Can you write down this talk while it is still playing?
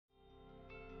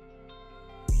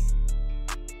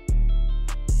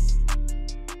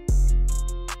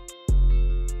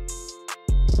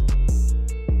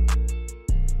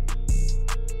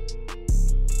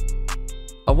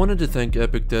wanted to thank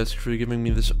Epic Desk for giving me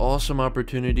this awesome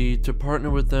opportunity to partner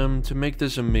with them to make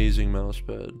this amazing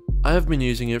mousepad. I have been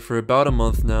using it for about a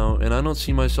month now, and I don't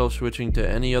see myself switching to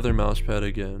any other mousepad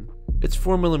again. It's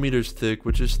 4mm thick,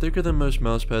 which is thicker than most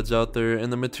mousepads out there,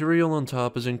 and the material on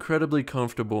top is incredibly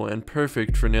comfortable and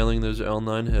perfect for nailing those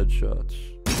L9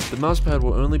 headshots. The mousepad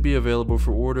will only be available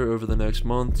for order over the next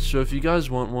month, so if you guys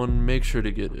want one, make sure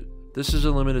to get it. This is a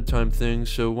limited time thing,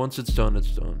 so once it's done,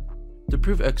 it's done. To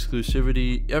prove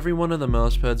exclusivity, every one of the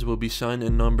mousepads will be signed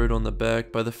and numbered on the back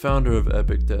by the founder of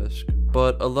Epic Desk,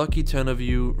 but a lucky 10 of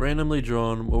you, randomly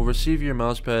drawn, will receive your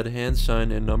mousepad hand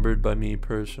signed and numbered by me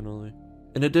personally.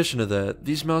 In addition to that,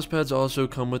 these mousepads also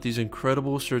come with these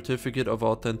incredible certificate of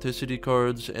authenticity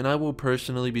cards, and I will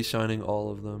personally be signing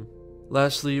all of them.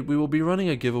 Lastly, we will be running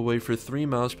a giveaway for 3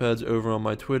 mousepads over on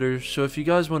my Twitter, so if you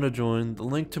guys want to join, the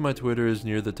link to my Twitter is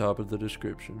near the top of the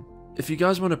description. If you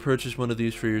guys want to purchase one of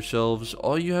these for yourselves,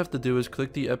 all you have to do is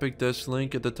click the Epic Desk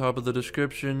link at the top of the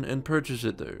description and purchase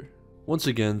it there. Once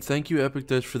again, thank you Epic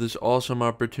Desk for this awesome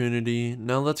opportunity.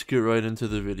 Now let's get right into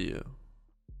the video.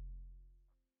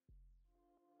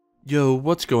 Yo,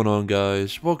 what's going on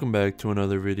guys? Welcome back to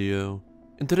another video.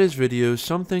 In today's video,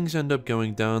 some things end up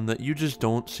going down that you just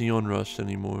don't see on Rust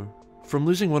anymore. From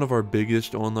losing one of our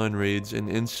biggest online raids and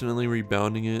instantly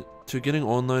rebounding it, to getting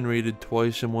online raided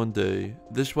twice in one day,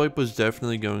 this wipe was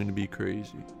definitely going to be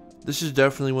crazy. This is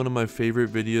definitely one of my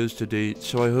favorite videos to date,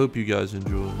 so I hope you guys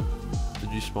enjoy.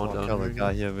 Did you spawn down here?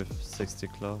 Guy here with 60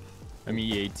 cloth. I'm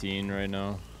E18 right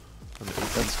now.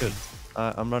 That's good.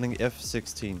 I'm running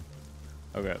F16.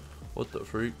 Okay. What the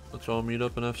freak? Let's all meet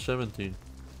up in F17.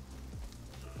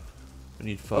 I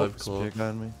need 5 cloth. Spear guy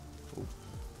on me. Oh.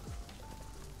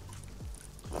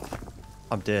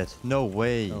 I'm dead. No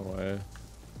way. No way.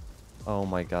 Oh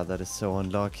my god, that is so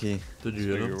unlucky. Did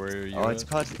you hit him? Where are you Oh, it's at?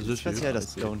 caught. Is this Because he you? had a I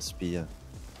see it. stone spear.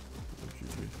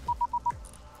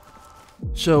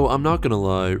 So, I'm not gonna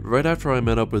lie, right after I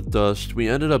met up with Dust, we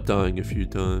ended up dying a few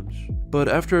times. But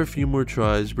after a few more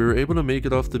tries, we were able to make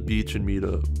it off the beach and meet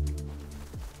up.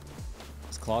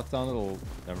 Is clock down a little?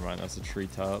 Never mind, that's a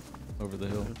treetop over the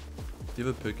hill. Do you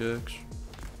have a pickaxe?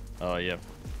 Oh, yeah.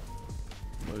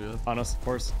 Oh yeah. On us, of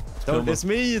course. Don't, it's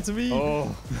me, it's me!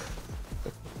 Oh.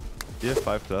 You have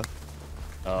 5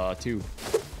 cloth. 2. Is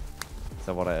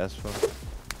that what I asked for?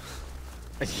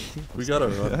 We gotta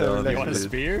run down. You want a dude.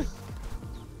 spear?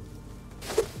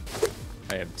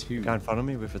 I have 2. Guy in front of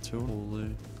me with a 2.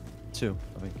 Holy. 2,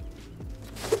 I think.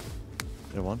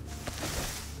 Is it 1?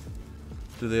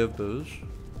 Do they have bows?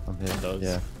 I'm here. It does.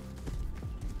 Yeah.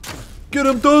 Get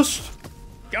him, Dust!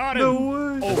 Got him! No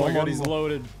way! Oh my god, he's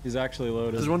loaded. He's actually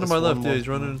loaded. There's one to There's my one left, more. yeah, he's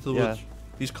running into the Yeah. woods.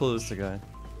 He's close. That's the guy.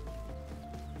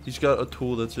 He's got a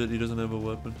tool, that's it. He doesn't have a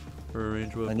weapon. Or a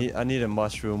ranged weapon. I need a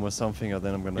mushroom or something, or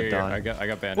then I'm gonna Here, die. I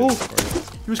got bandages Oh! for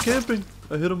you. He was camping!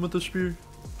 I hit him with the spear.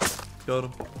 Got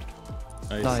him.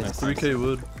 Nice. 3k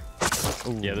wood.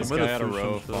 Ooh. Yeah, this I might guy have had a threw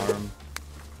some row stuff. farm.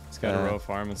 He's got a row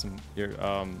farm and some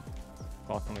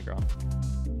cloth on the ground.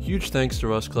 Huge thanks to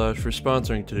Rustclash for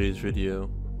sponsoring today's video.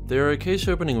 They are a case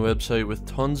opening website with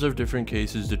tons of different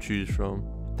cases to choose from.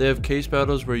 They have case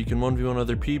battles where you can 1v1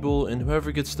 other people and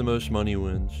whoever gets the most money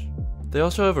wins. They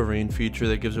also have a rain feature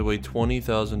that gives away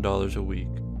 $20,000 a week.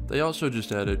 They also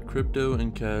just added crypto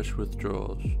and cash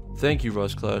withdrawals. Thank you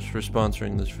Rustclash for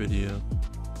sponsoring this video.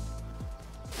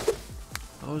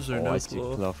 How is there Oh, no I see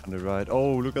cloth? cloth on the right.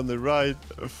 Oh, look on the right.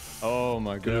 Oh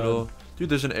my Get it god. all. Dude,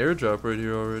 there's an airdrop right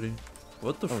here already.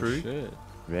 What the Oh freak? shit.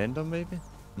 Random, maybe?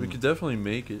 We could definitely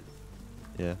make it.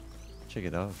 Yeah. Check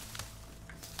it out.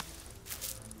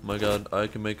 My god, I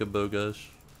can make a bow, guys.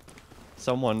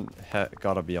 Someone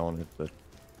gotta be on it, but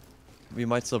we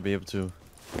might still be able to.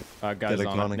 Guys Get a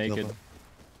on gun it, and kill naked. them.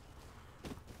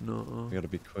 No. We gotta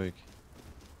be quick.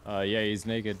 Yeah, he's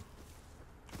naked.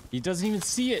 He doesn't even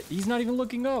see it. He's not even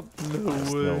looking up.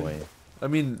 There's no way. I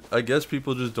mean, I guess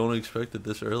people just don't expect it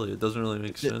this early. It doesn't really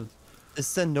make sense.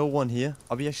 Is there no one here?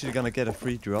 Are we actually gonna get a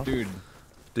free drop? Dude,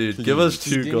 Dude, give us He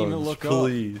 2 didn't even guns, look up.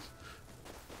 please.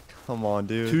 Come on,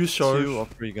 dude. 2 stars. 2 or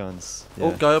 3 guns.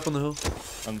 Oh, Yeah. guy up on the hill.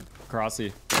 I'm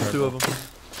Crossy. 2 of them.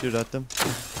 Shoot at them.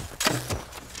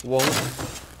 Wall.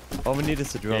 All we need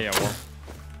is a Yeah, drop. yeah, well.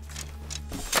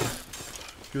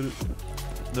 Get it.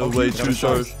 No Oh, way, dude, 2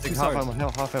 stars. Take 2 half stars.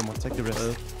 ammo, half ammo. Take the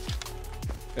rest.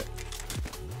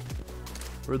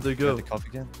 Where'd they Got go? the coffee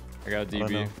again? I got a I don't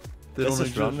DB. know. They Let's don't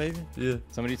just run, exist. maybe? Yeah.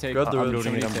 Somebody take. Grab the I'm red.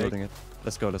 loading it, Somebody I'm take. loading it.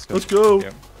 Let's go, let's go. Let's go.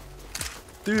 Yep.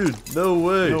 Dude, no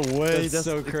way. No way, That's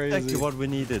so exactly crazy. what we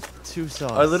needed. 2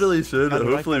 stars. I literally said Got that it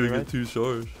right, hopefully got we it get right. 2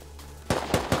 stars.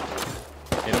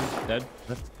 Hit him. Dead.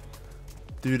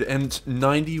 Dude, and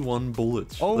 91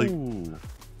 bullets. Oh! Like,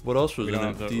 What else was We in don't,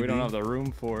 it? have the, we don't have the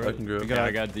room for it. I can grab. Yeah,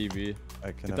 I got DB.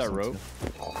 I can Get have that some rope.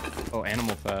 too. Oh,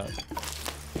 animal fat.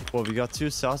 Well, we got 2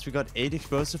 sauce, we got 8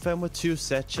 explosive ammo, 2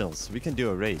 satchels. We can do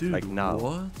a raid, Dude, like now.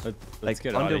 what? Let's Like,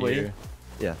 get on out the of way. here.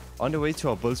 Yeah, on the way to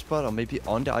our bull spot, or maybe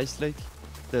on the ice lake.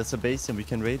 There's a base and we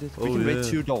can raid it. We Oh, can raid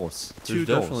yeah. 2 doors. There's 2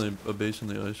 doors. definitely a base in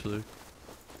the ice lake.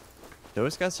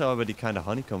 Those guys are already kind of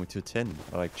honeycombing to 10,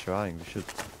 or like trying. We should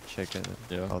check it,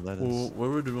 Yeah. how that is. Well, where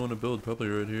would we want to build? Probably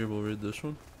right here. We'll raid this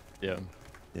one. Yeah.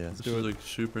 Yeah. This do is it. like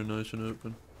super nice and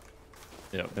open.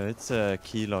 Yeah. It's a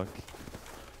key lock.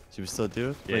 Should we still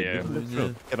do it? Yeah, Wait, yeah. you can look Yeah.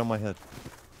 through. Get on my head.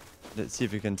 Let's see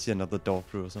if we can see another door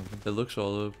through or something. It looks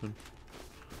all open.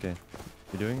 Okay.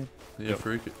 You doing it? Yeah, Yep.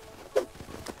 freak it.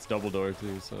 It's double door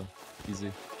too, so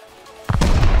easy.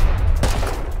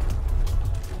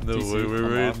 No TC, way we're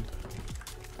I'm raiding.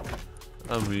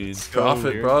 I mean, Let's go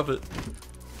profit, here. profit.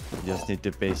 You just need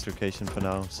the base location for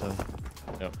now, so.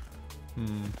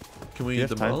 Can we Do you have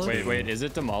time? demolish? Wait, is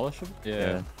it demolishable?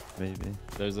 Yeah. Maybe.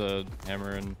 There's a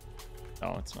hammer and.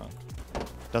 No, it's not.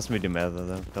 Doesn't really matter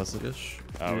though, does it? Yes.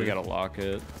 Oh, we yeah. gotta lock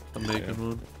it. I'm making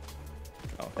one.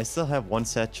 I still have 1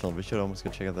 satchel. We should almost go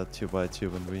check out that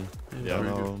 2x2 when we Yeah, on we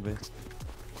our do. own base.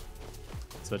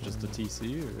 Is that just a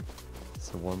TC or? It's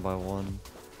a 1x1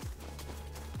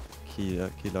 key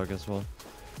lock as well.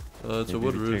 It's a Maybe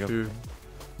wood we check roof up- here.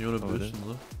 You want to Oh, it boost is? and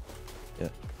look?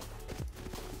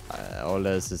 All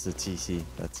else is a TC.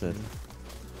 That's it.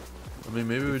 I mean,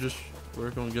 maybe we just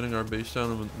work on getting our base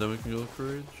down and then we can go look for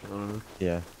raids. I don't know.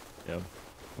 Yeah. Yeah. I'm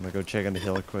gonna go check on the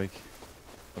hill quick.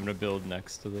 I'm gonna build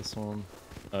next to this one.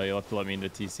 You'll have to let me into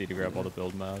TC to grab all the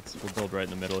build mats. We'll build right in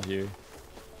the middle here.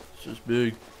 It's just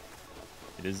big.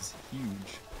 It is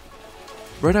huge.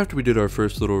 Right after we did our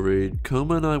first little raid,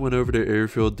 Coma and I went over to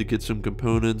Airfield to get some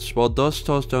components while Dust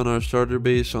tossed down our starter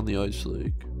base on the ice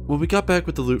lake. When we got back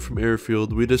with the loot from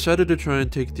Airfield, we decided to try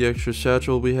and take the extra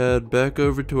satchel we had back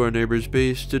over to our neighbor's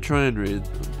base to try and raid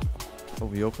them. Oh,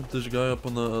 we opened? There's a guy up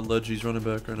on the ledge, he's running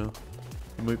back right now.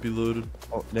 He might be loaded.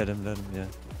 Oh, let him, yeah.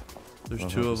 There's Oh,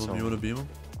 2 of so- them, you want to beam them?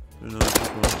 Or no,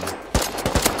 just one.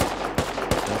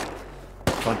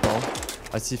 Front door.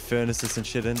 I see furnaces and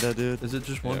shit in there, dude. Is it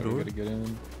just one Yeah, door? we gotta get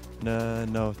in.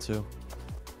 No, 2. You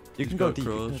He's can go got deep.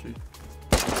 you cross, can go deep.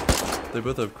 They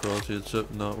both have crossy, it's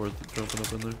not worth it jumping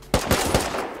up in there.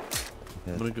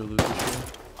 Yeah. I'm gonna go loot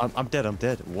this one. I'm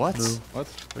dead. What? No. What?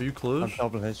 Are you I'm close?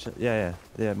 double headshot.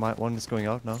 Yeah. My one is going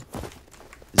out now.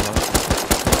 He's out.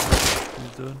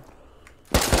 He's dead.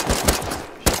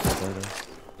 Shit, there it is.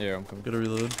 Yeah, I'm coming. Gotta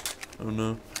reload. Oh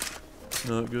no.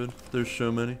 Not good. There's so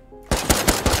many.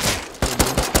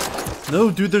 No,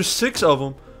 dude, there's 6 of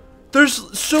them.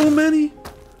 There's so many.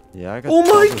 Yeah, I got. Oh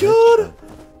my double God!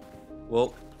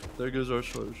 Well, there goes our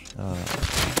source.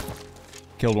 headshot.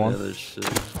 Killed Yeah, one. there's 6.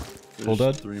 There's Full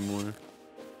dead? 3 more.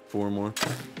 4 more.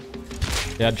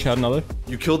 Yeah, shot another.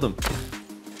 You killed him.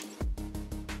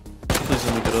 Please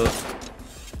let me get up.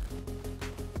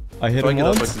 I hit If I him get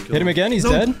up, I once. can kill Hit him him. again. He's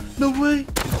No. dead. No way!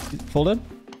 Full dead.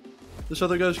 This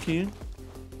other guy's keying.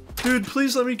 Dude,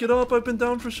 please let me get up. I've been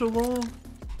down for so long.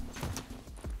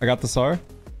 I got the SAR.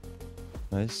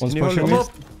 Nice. One's Can you hold pushing I'm me. him?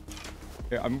 up.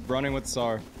 Yeah, I'm running with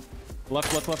SAR.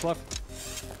 Left.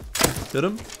 Hit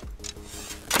him.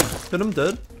 Hit him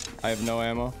dead. I have no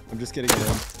ammo. I'm just getting it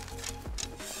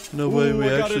in. No way, Ooh, we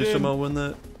I got actually it in. somehow win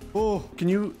that. Oh. Can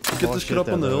you get Oh, this shit, kid up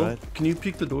on the that hill? was right. Can you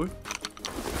peek the door?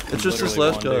 I'm It's just this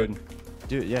literally last one, guy. dude.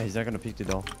 Dude, yeah, he's not gonna peek the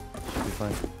door. Should be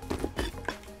fine.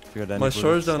 If you got any My bullets.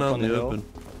 SAR's down Up out on in the the hill. open.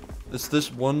 It's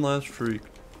this one last freak.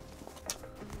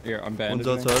 Here, I'm One's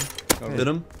bandaging. outside. Over. Hit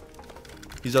him.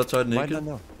 He's outside Might not naked.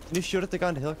 know. Can you shoot at the guy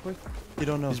on the hill quick? You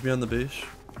don't know. He's behind the base.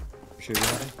 Shooting at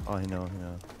him. Oh, he know.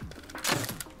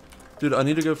 Dude, I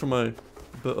need to go for my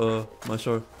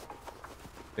SAR.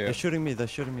 Yeah. They're shooting me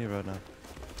right now.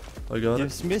 I got it.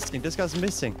 He's missing. This guy's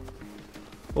missing.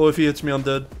 Oh, if he hits me, I'm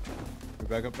dead.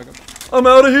 Back up. I'm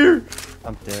out of here!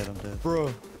 I'm dead.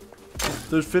 Bro.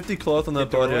 There's 50 cloth on that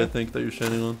Hit the body, I rope? think, that you're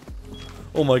standing on.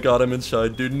 Oh my god, I'm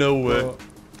inside, dude. No way.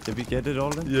 Did we get it all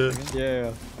then? Yeah. Again?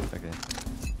 Yeah. Okay.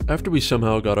 After we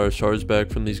somehow got our SARs back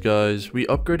from these guys, we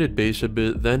upgraded base a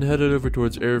bit, then headed over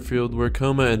towards Airfield where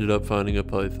Coma ended up finding a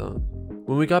python.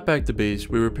 When we got back to base,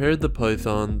 we repaired the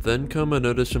python, then Coma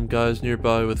noticed some guys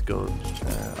nearby with guns.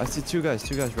 I see two guys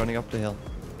running up the hill.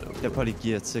 They're probably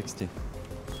geared 60.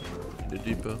 The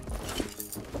depot.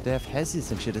 They have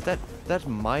Hesis and shit. That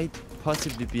might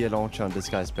possibly be a launcher on this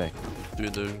guy's back.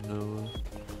 Dude, there's no way.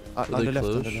 On they the left,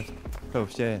 on close? the left.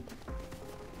 Close, yeah.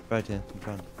 Right here, in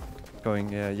front. Going,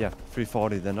 yeah,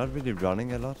 340. They're not really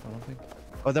running a lot, I don't think.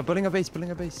 Oh, they're building a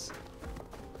base.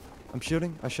 I'm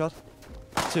shooting. I shot.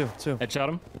 Two. Headshot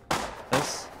him.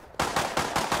 Nice.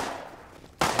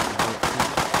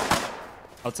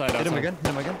 Outside, Hit him outside. again, hit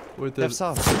him again. Wait, Left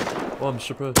south. Oh, I'm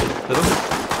suppressed. Hit him.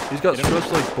 He's got Hit him.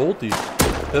 stress like Bolty.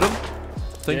 Hit him.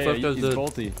 Think Yeah, 5 guys he's dead.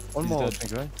 bolty. One He's more, I dead.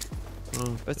 think, right? Is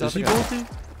Where's the he other guy? Bolty?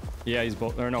 Yeah, he's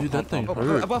bolt. Or no, Dude, that thing pump.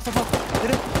 hurt. Above. Hit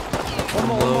him. One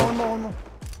more, low. one more.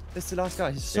 This is the last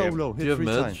guy. He's so Yeah. low. Do Hit you have 3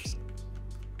 meds? times.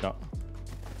 No.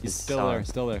 He's He's still sour. there,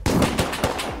 still there.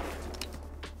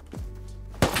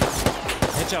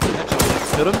 Headshot.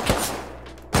 Hit him.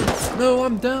 No,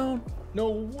 I'm down. No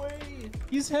way.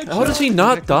 He's headshot. How does he Come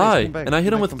not back, come back, die? come back, And I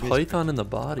hit come him back with from base. Python in the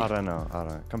body. I don't know.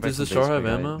 Come back Does the from SAR base, have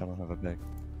big guy. ammo? I don't have a bag.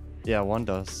 Yeah, one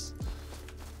does.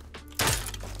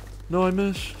 No, I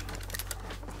missed.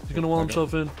 He's gonna wall Okay.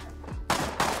 himself in.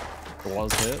 The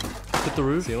wall's hit. Hit the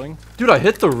roof. Ceiling. Dude, I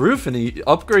hit the roof and he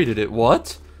upgraded it.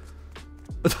 What?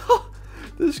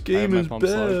 This game my is pump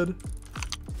slide. bad.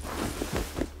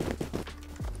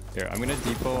 Here, I'm gonna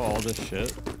depot all this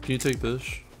shit. Can you take this?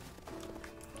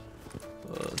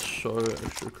 Sorry,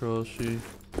 extra crossy.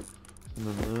 And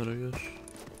then that, I guess.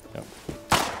 Yep.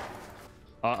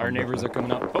 Our neighbors are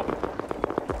coming up.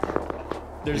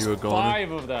 Oh! There's You a goner?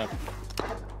 5 of them.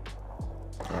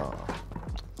 Oh.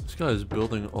 This guy is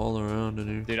building all around in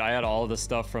here. Dude, I had all the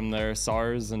stuff from their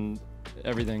SARS and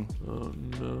everything. Oh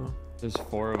no. There's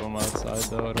 4 of them outside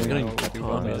though. I They're don't know getting what we do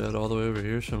about Tommy that. dead all the way over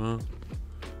here somehow.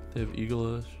 They have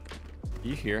eagle eyes.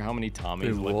 You hear how many Tommies They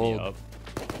lit me walled. up?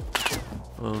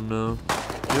 Oh no.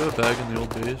 Do you have a bag in the old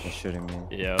They're base? shooting me.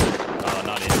 Yeah.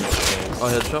 Not in this case. I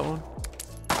headshot one.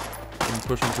 I'm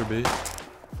pushing for base.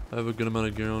 I have a good amount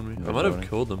of gear on me. I No might have loading.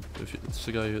 killed him. If it's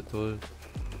the guy you hit twice.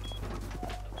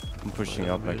 I'm pushing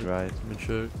Yeah, up like made it. right. Let me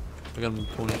check. I got him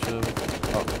 27.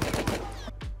 Oh,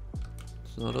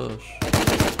 It's not us.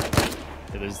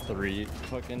 Yeah, there's 3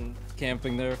 fucking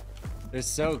camping there. They're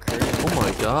so crazy. Oh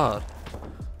my god.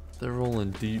 They're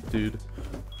rolling deep, dude.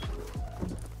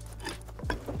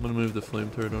 I'm gonna move the flame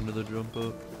turret under the jump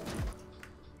up.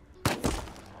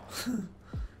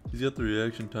 He's got the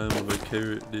reaction time of a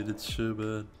carrot, dude. It's so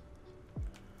bad.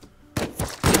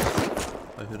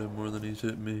 I hit him more than he's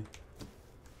hit me.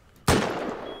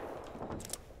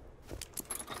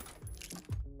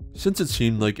 Since it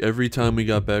seemed like every time we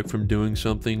got back from doing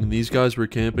something, these guys were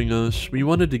camping us, we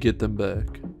wanted to get them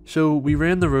back. So we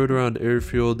ran the road around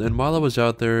airfield, and while I was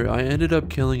out there, I ended up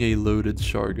killing a loaded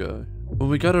SAR guy. When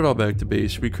we got it all back to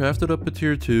base, we crafted up a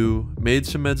tier 2, made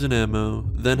some meds and ammo,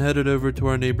 then headed over to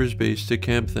our neighbor's base to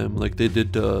camp them like they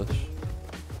did to us.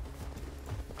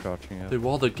 crouching up. They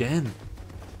walled again.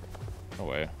 No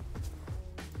way.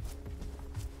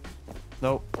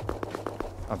 Nope.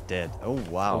 I'm dead. Oh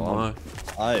wow. Oh my.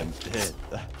 I am dead.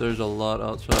 There's a lot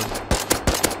outside.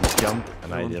 He jumped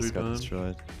and I One, just 3 got times.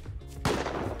 destroyed.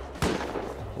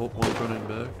 Oh, one's running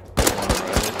back. One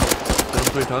right. Hit him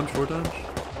 3 times, 4 times.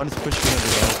 One is pushing on the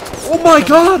right. Oh my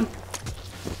god!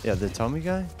 Yeah, the Tommy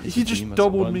guy? He's He a just beam or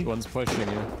doubled me. One's pushing you.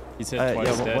 He's hit something.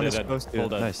 twice Yeah, dead one is and close at to full it.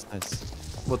 dead. Nice, nice.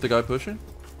 What, the guy pushing?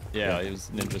 Yeah, he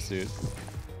was ninja suit.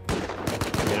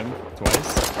 Hit him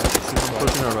twice. I'm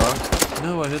pushing a rock.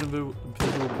 No, I hit him with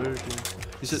invisible barricade.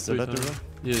 He's hit So 3 that the times. rock?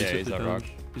 Yeah, Yeah, hit he's 3 that times. rock.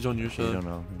 He's on your You side. don't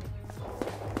know.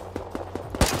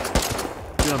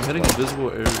 Dude, I'm hitting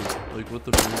invisible areas. Like, what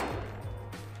the freak?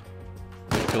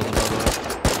 I killed him by the way.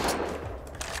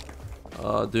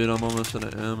 Dude, I'm almost out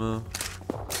of ammo.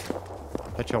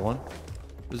 Headshot one.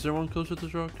 Is there one close to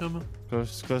this rock coming?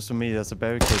 Close to me. There's a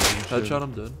barricade. You can shoot. Headshot,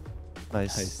 I'm dead.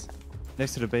 Nice. Nice.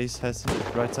 Next to the base, has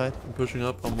right side. I'm pushing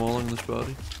up. I'm walling this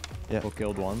body. Yeah. Full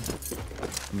killed one. I'm I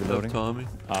have reloading. Tommy.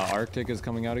 Arctic is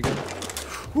coming out again.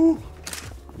 I'm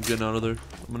getting out of there.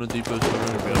 I'm gonna depot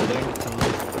somewhere. Building.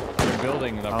 They're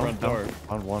building that front door.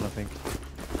 On one, I think.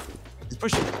 He's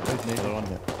pushing. Another one.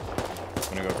 Yeah.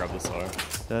 I'm gonna go grab the SAR.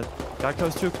 That guy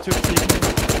close two.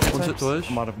 One's hit twice.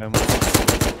 I'm out of ammo.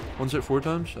 One's hit 4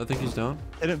 times. I think he's down.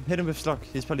 Hit him with slug.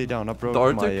 He's probably down. I broke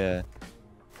Arctic? my. Yeah.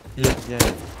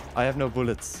 Yeah. I have no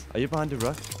bullets. Are you behind the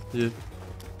rock? Yeah.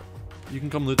 You can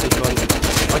come loot this body.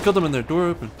 I killed him in there. Door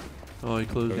open. Oh, he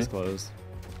closed. Door's closed.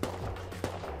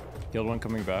 Killed one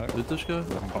coming back. Loot this guy.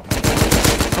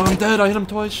 Oh, I'm dead. I hit him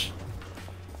twice.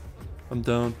 I'm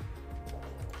down.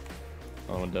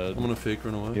 Oh, one dead. I'm gonna fake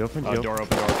run away. He opened. Door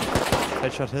open.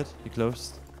 Headshot hit. He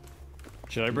closed.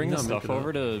 Should I bring Yeah, the make stuff it over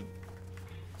up. to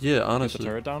Yeah, get the honestly.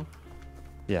 turret down?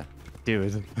 Yeah. Do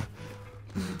it.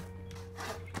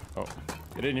 Oh,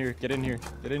 get in here! Get in here!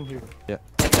 Get in here! Oh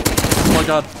my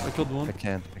god, I killed I one.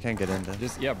 can't. I can't get in there.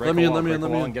 Just break Let me a in, wall, let me in, break a let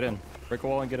me wall in. and get in. Break a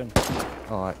wall and get in.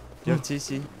 Alright. Do you have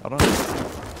TC? I don't know.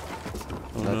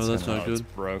 Oh no, that's Oh, not it's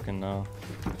good. broken now.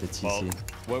 The TC.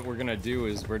 Well, what we're gonna do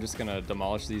is we're just gonna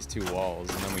demolish these 2 walls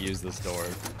and then we use this door.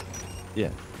 Yeah.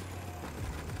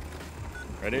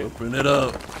 Ready? Open it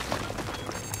up.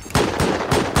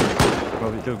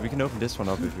 Look, we can open this one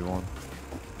up if you want.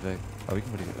 Back. Oh, we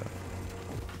can put it up.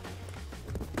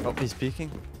 Oh, he's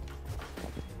peeking.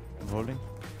 I'm holding.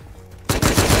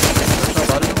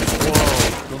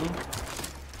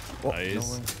 Whoa. Oh, Nice. no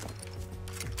way.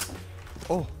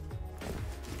 Oh,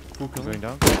 Cool, going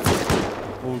down. Oh,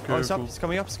 Oh, it's up. careful. It's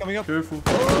coming up. It's coming up. Careful.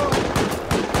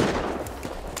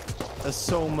 There's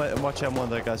so much ammo on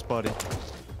that guy's body.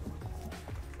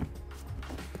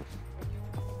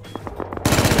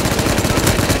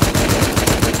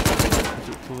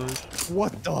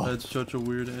 What the? That's such a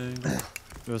weird angle.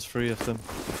 There was 3 of them.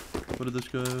 What did this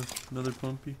guy have? Another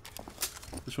pumpy?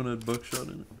 This one had buckshot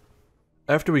in it.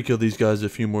 After we killed these guys a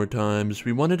few more times,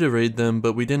 we wanted to raid them,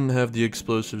 but we didn't have the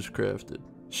explosives crafted.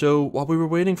 So, while we were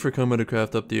waiting for Coma to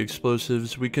craft up the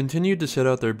explosives, we continued to set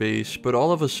out their base, but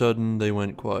all of a sudden, they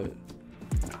went quiet.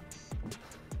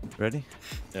 Ready?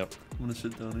 Yep. I'm gonna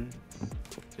sit down here.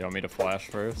 You want me to flash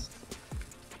first?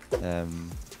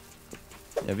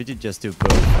 Yeah, we did just do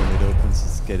both when it opens.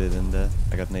 Just get it in there.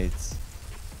 I got nades.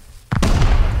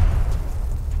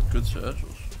 Good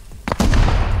satchels.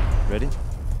 Ready?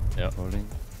 Yep. Holding.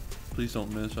 Please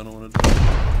don't miss, I don't want to.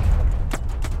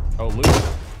 Oh, loot.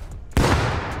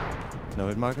 No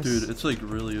hit markers? Dude, it's like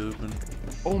really open.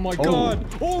 Oh my Oh. god.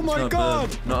 Oh It's my not god.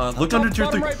 bad. Nah, look Bottom, under tier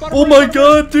bottom 3. right, bottom Oh right, my bottom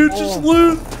god, dude, just Oh.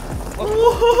 loot!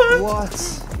 What?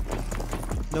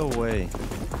 What? No way.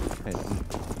 Wait,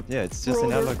 yeah, it's just Bro, an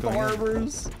they're outlook going in.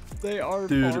 farmers. They are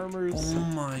Dude, farmers. oh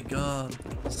my god.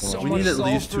 So We much need at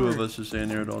least 2 sulfur. of us to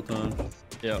stand here at all times.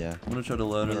 Yeah. Yeah. I'm gonna try to I'm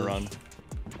ladder gonna this. run.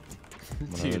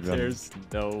 Gonna Dude, run. there's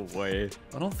no way.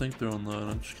 I don't think they're online,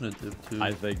 I'm just gonna dip too.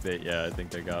 I think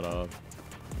they got off.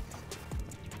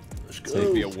 Let's It's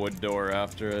gonna be a go. wood door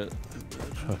after it.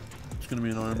 It's gonna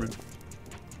be an armored.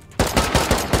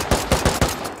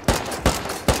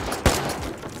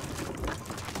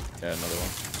 Yeah, another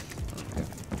one. Okay.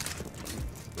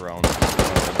 Round.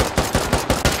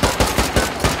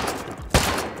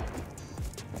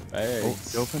 Hey. Oh,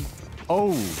 it's open.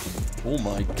 Oh! Oh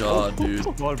my god, dude.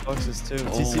 Wall boxes too.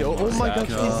 Oh TC. Oh my god,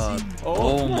 god. TC.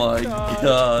 Oh my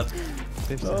god.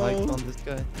 50 No. hikes on this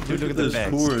guy. Dude, Look look at at the this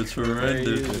bags. core, it's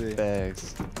horrendous. Crazy. The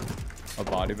bags. Oh,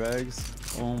 body bags?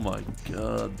 Oh my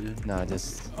god, dude. Nah,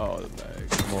 just Oh, the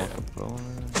bags. more Yeah.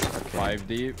 components. Okay. 5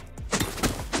 deep.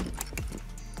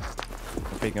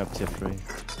 I'm picking up tier 3.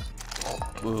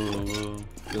 Whoa, whoa.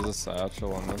 There's a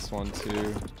satchel on this one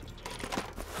too.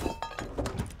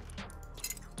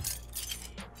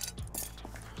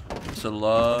 It's a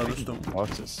lot of stone.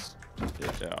 Boxes.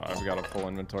 Yeah, I've got a full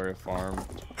inventory of farm.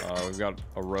 We've got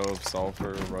a row of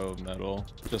sulfur, a row of metal,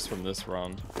 just from this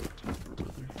run.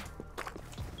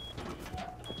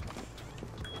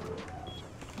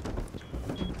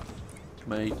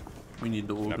 Mate, we need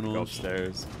to I have to go organize.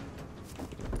 upstairs.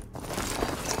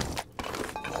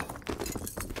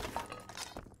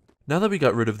 Now that we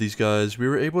got rid of these guys, we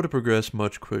were able to progress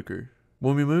much quicker.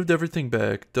 When we moved everything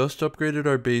back, Dust upgraded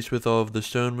our base with all of the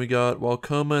stone we got, while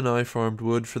Coma and I farmed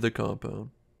wood for the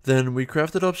compound. Then, we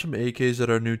crafted up some AKs at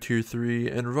our new tier 3,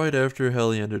 and right after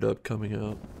Heli ended up coming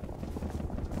out.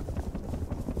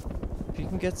 If you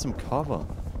can get some cover.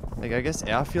 Like, I guess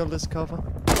airfield is cover.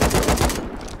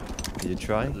 Did you I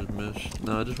try? just missed.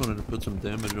 No, I just wanted to put some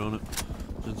damage on it,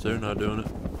 since they're not doing it.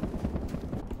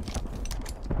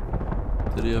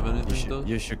 Did he have anything though?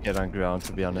 You should get on ground,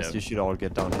 to be honest. Yeah. You should all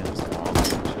get down here. Just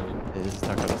bombs and shit. This is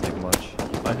not gonna take much.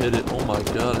 I hit it. Oh my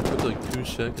god, it took like 2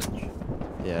 seconds.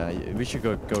 Yeah, we should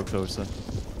go closer.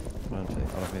 I don't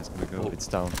think it's gonna go. Oh. It's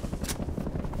down.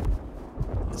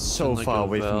 It's so in like far a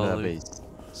away from that valley. base.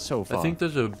 So far. I think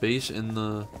there's a base in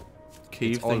the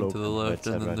cave It's all thing to the open, left,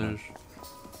 right and side then right now.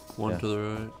 there's one Yeah. to the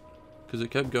right. Because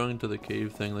it kept going to the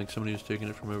cave thing, like somebody was taking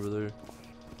it from over there.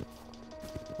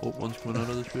 Oh, one's coming out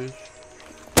of this base.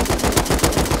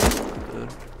 Dead.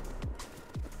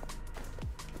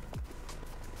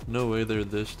 No way they're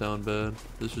this down bad.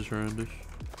 This is horrendous.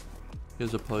 He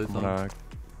has a I'm python. gonna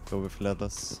go with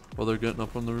leathers. While they're getting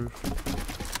up on the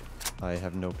roof. I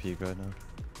have no peek right now.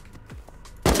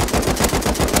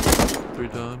 3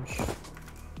 times.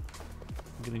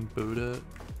 I'm getting bowed at.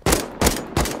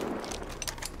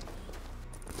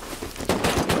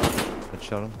 I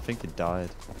shot him. I think he died.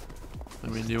 I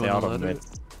mean, do you Stay want out to of let it?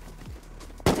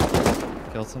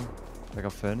 meds. Killed him. I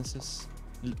got furnaces.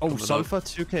 Oh, Coming up. sulfur,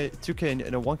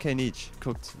 2k, no, 1k in each.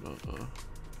 Cooked.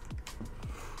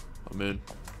 I'm in.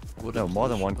 What No, is more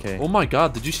than this? 1k. Oh my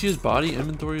god, did you see his body?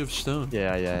 Inventory of stone.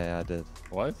 Yeah, I did.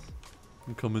 What?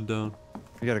 I'm coming down.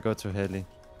 We gotta go to Heli.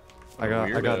 I Oh, got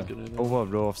weird. Get in there. over a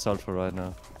row of sulfur right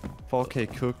now. 4k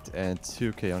cooked and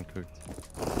 2k uncooked.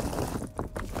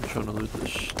 I'm trying to loot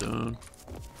this stone.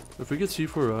 If we get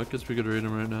C4 rockets, we could raid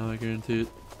them right now. I guarantee it.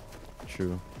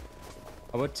 True.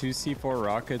 How about 2 C4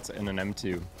 rockets and an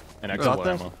M2 and got extra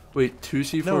that? ammo? Wait, 2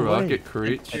 C4 No way. rocket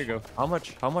crates? Here you go. How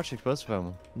much explosive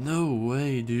ammo? No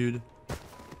way, dude.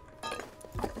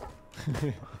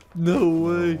 No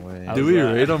way. No way. How's Do we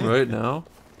that? raid them right now?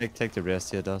 Take the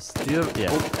rest here, Dust. Do you have? Yeah.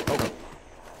 Oh,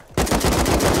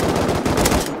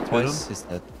 Twice he's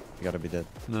dead. You gotta be dead.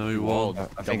 no, he walled. I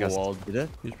think Double walled. You dead?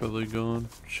 He's probably gone.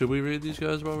 Should we raid these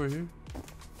guys while we're here?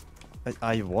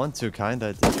 I want to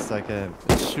kinda. It's like a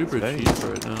It's super very cheap easy.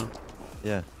 right now.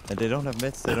 yeah. And they don't have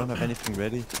meds. They don't have anything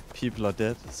ready. People are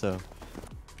dead. So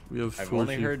We have I've 4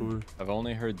 only heard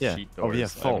C4. cheat Oh, doors. yeah, I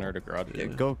haven't 4. heard of garage yeah,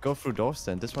 doors. go through doors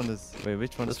then. This one is. Wait,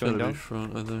 which one is That's going gotta be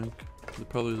down? front, I think.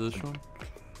 Probably this one.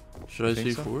 Should I think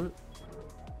see so? for it?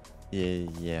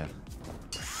 Yeah.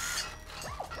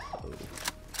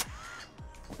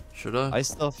 Should I? I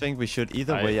still think we should.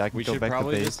 Either way, I can we go should back to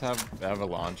probably base. just have a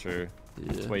launcher.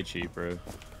 Yeah. It's way cheaper.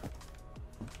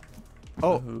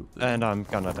 Oh, I hope that- and I'm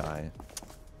gonna die.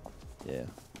 Yeah.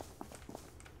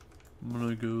 I'm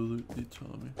gonna go loot the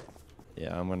Tommy.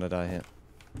 Yeah, I'm gonna die here.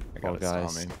 I Poor got a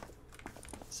guys. Tommy.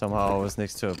 Somehow I was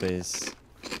next to a base.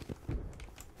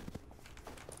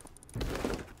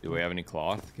 Do we have any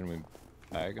cloth? Can we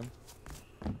bag them?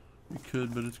 We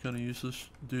could, but it's kind of useless.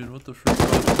 Dude, what the frick?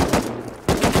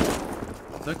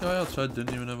 That guy outside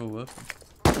didn't even have a weapon.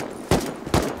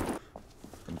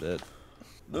 I'm dead.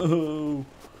 No!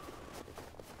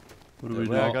 What do we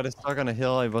do? Yeah, I got stuck on a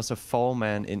hill. It was a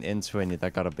 4-man in N20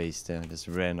 that got a base there, just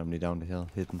randomly down the hill,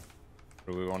 hidden.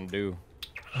 What do we want to do?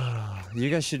 You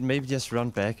guys should maybe just run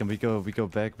back and we go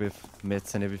back with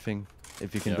meds and everything.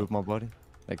 If you can Yeah. loot my body,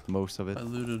 like most of it. I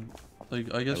looted.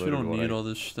 Like, I guess we looted don't what need I- all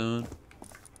this stone.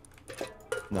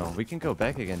 No, we can go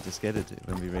back again. Just get it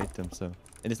when we raid them. So,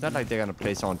 and it's not like they're gonna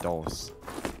place on doors.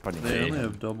 Probably They not. only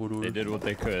have double doors. They did what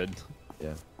they could.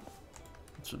 Yeah.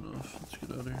 That's enough. Let's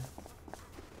get out of here.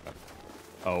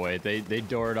 Oh wait, they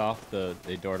doored off the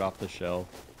shell.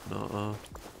 Nuh-uh.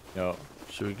 Yo,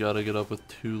 So we gotta get up with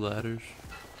 2 ladders.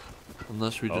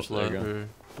 Unless we Oh, just there you go. ladder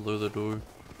below the door.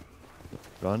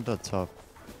 Run the top.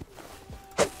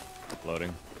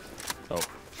 loading. Oh,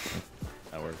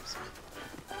 that works.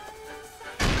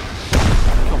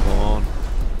 Come on.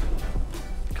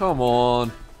 Come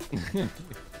on.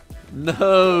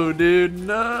 No, dude,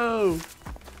 no.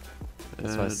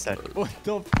 That's why I And, said. What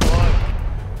the fuck?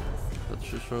 That's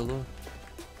just our luck.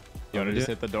 You wanna just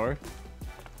hit the door?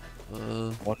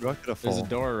 One rocket or There's a 4?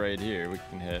 door right here we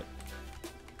can hit.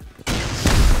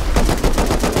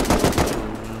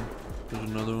 There's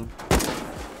another one.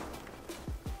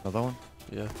 Another one?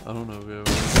 Yeah, I don't know if we have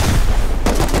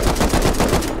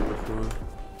before.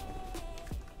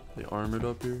 They armored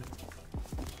up here.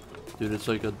 Dude, it's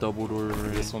like a double door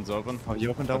ring. This one's open. Oh, you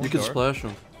opened that You one? can door? splash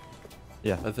them,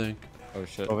 Yeah. I think. Oh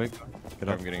shit. Oh, wait. Get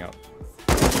up. I'm getting out.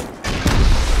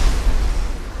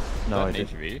 No, I Is that an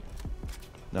didn't. HV?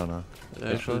 No, no. It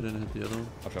actually didn't hit the other one.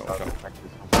 Watch out, watch out.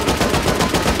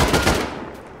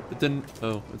 It didn't.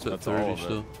 Oh, it's at That's all 30 of it.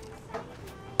 still.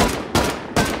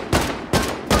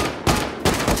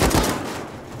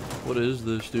 What is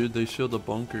this, dude? They sealed the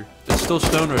bunker. It's still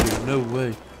stone right here. No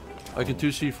way. I can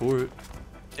 2C for it.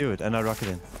 Do it, and I rocket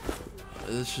in.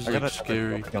 This is I like gotta-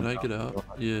 scary. Can I get out?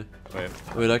 Yeah. Wait.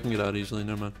 Wait, I can get out easily.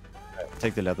 Never mind.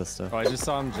 Take the leather stuff. Oh, I just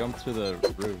saw him jump through the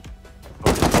roof.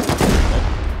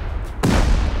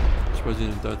 Surprised he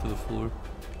didn't die to the floor.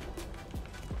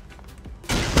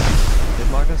 Hit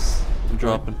Marcus. I'm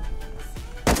dropping.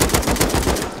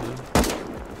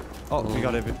 Oh, we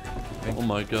got it. Oh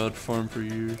my god, farm for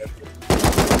years. I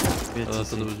thought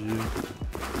that was you.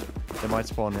 They might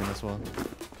spawn in as well.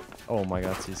 Oh my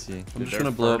god, CC. I'm Dude, just their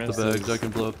gonna blow up the furnaces- bags. I can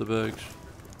blow up the bags.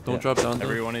 Don't Yeah. drop down though.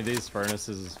 Every one of these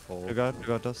furnaces is full. You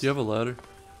got us? Do you have a ladder?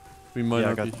 We might Yeah,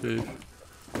 I not be got- safe.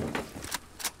 I'm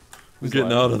Who's getting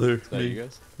ladder? out of there. Is that Me. you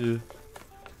guys? Yeah.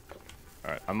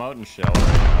 Alright, I'm out in shell right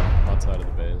now, outside of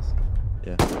the base.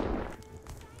 Yeah.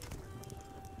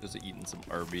 Just eating some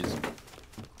Arby's.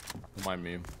 Remind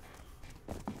me.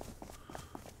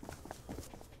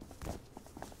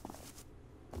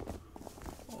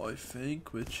 I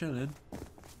think we're chilling.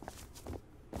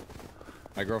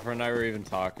 My girlfriend and I were even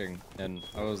talking, and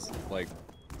I was like,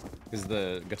 because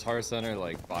the Guitar Center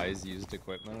like buys used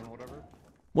equipment and whatever.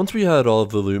 Once we had all of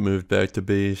the loot moved back to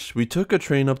base, we took a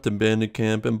train up to Bandit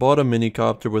Camp and bought a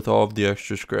minicopter with all of the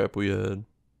extra scrap we had.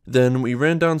 Then we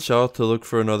ran down south to look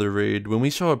for another raid when we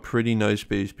saw a pretty nice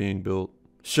base being built.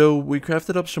 So we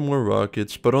crafted up some more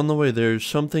rockets, but on the way there,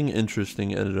 something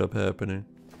interesting ended up happening.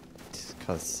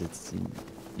 Because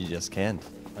you just can't.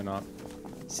 Why not?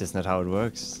 It's just not how it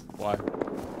works. Why?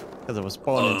 Because I was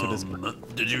spawned into this.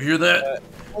 Did you hear that?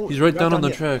 Oh, He's right down on the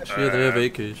here. tracks. Yeah, they have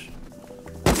AKs. He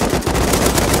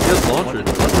has launcher.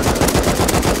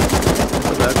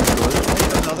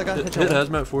 Another guy. Hit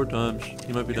Hazmat 4 times.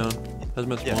 He might be down.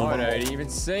 Hazmat's Yeah. Oh, one. I didn't even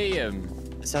see him.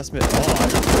 This has been.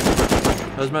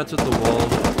 Hazmat's at the wall.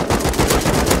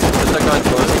 Hit that guy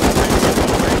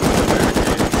twice.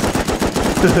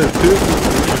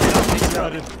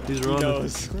 He's running.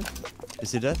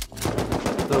 Is he dead?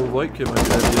 The white kid might be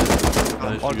dead.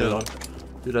 Nice, all you dead. got him.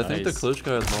 Dude, I think the Nice. close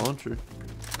guy had launcher.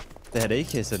 They had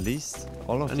AKs at least.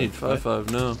 All of I them. need 5-5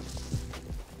 now.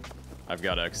 I've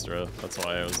got extra. That's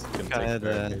why I was gonna Guy take had, the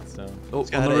barricades down. Oh,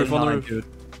 Guy on had the roof, on the L9, roof. dude.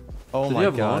 Oh Did he my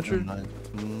have god. launcher? L9.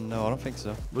 No, I don't think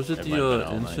so. Was it It the might have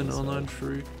been instant L9, so- online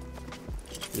free?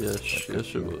 Yes,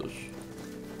 yes it was.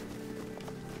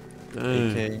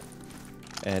 Dang. AK.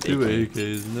 And 2 AK.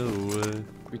 AKs, no way.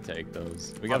 We take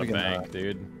those. We got a Probably gonna- bank,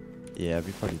 dude. Yeah,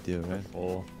 we probably do, right?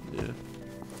 Full. Yeah.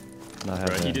 No, I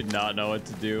Bro, have he a- did not know what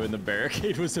to do, and the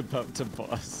barricade was about to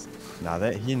bust. Nah,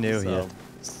 that he knew he So- had.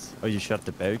 Oh, you shot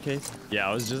the barricade? Yeah,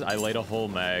 I laid a whole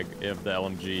mag of the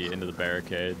LMG into the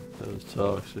barricade. That was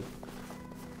toxic.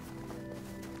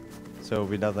 So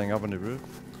we nothing up on the roof?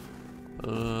 I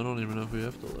don't even know if we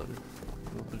have the ladder.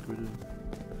 I don't think we do.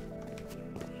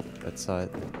 That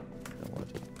side. Don't want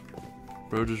it.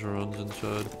 Bro just runs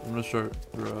inside. I'm gonna start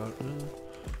garage. I'm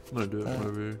gonna do it from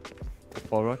over here.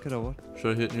 Ball rocket or what?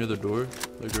 Should I hit near the door?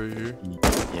 Like right here?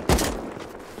 Yeah.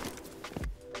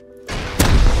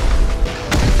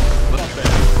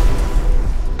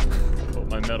 Put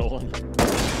my metal on.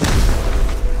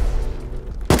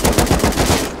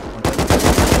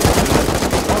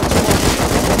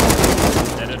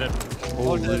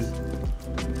 Holy.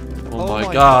 Oh Oh my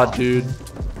my god, God. dude.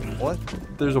 What?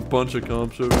 There's a bunch of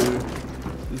comps over here.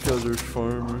 These guys are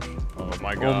farmers. Oh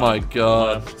my god. Oh my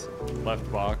god.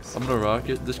 Left box. I'm gonna rock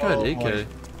it. This guy had Oh AK. my- I'm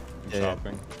Yeah.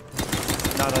 shopping.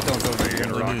 No, don't go. You're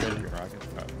gonna Let rock me- it. You can rock it.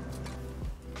 Oh.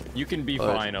 You can be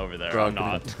Alright, fine over there. rock I'm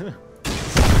not.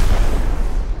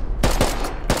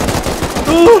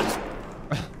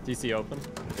 DC open.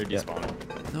 They're Yeah.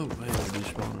 despawning. No way they're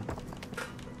despawning.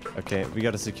 Okay, we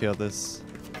gotta secure this.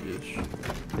 Yes.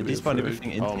 They We despawn have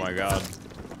everything in. Oh my god.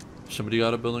 Somebody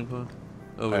got a building plan?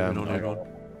 Oh wait, we don't I need got one.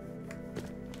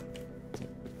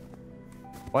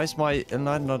 Why is my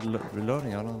L9 not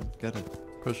reloading? I don't get it.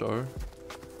 Press R.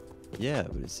 Yeah,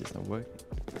 but it's just not working.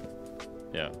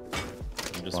 Yeah.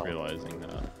 I'm just Wow. realizing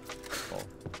that. Oh.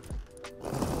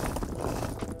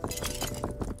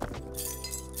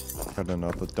 Got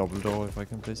another double door if I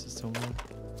can place this somewhere.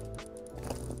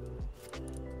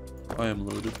 I am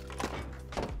loaded.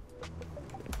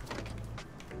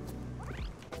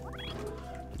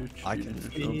 You're I cheating can or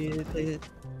something. feel it.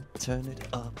 Turn it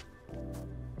up.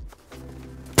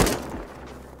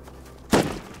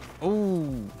 Oh.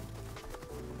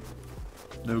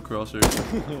 No crosshair.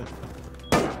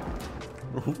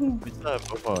 We still have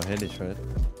both our helis, right?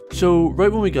 So,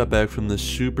 right when we got back from this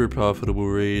super profitable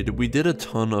raid, we did a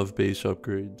ton of base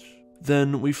upgrades.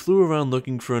 Then, we flew around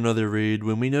looking for another raid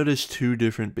when we noticed 2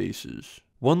 different bases.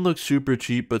 One looked super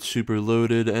cheap but super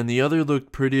loaded, and the other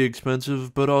looked pretty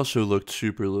expensive but also looked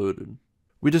super loaded.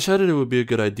 We decided it would be a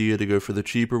good idea to go for the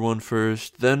cheaper one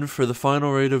first, then for the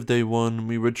final raid of day 1,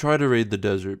 we would try to raid the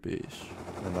desert base.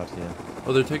 No, not here.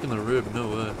 Oh, they're taking the rib, no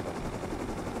way.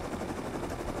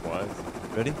 What?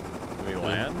 Ready? Do we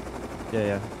land?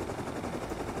 Yeah, yeah.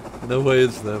 No way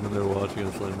it's them and they're watching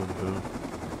us land on the boom.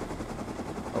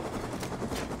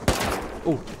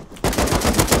 Oh.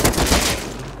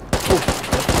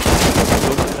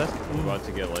 I'm about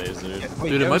to get lasered.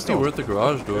 Dude, it might be worth the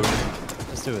garage door.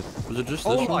 Let's do it. Was it just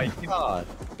Oh this my one? god.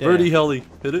 Birdie Heli,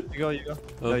 hit it. You go, you go.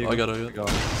 Oh, No, you I go. got it, I You got go. it.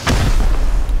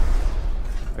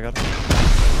 I got it.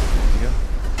 You go.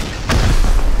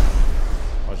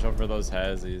 Watch out for those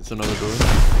hazzies. It's another door.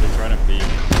 They're trying to beat.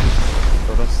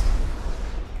 Got us.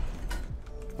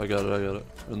 I got it, I got it.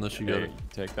 Unless you got Here, it.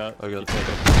 take that. I got You it. take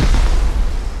it.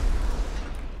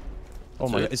 Oh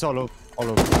my it. god, it's all over. All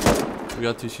over. We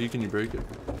got TC, can you break it?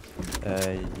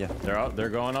 Yeah. They're out. They're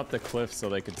going up the cliff so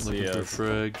they could I'm see looking us. for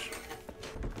frags.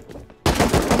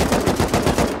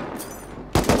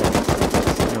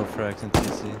 No frags in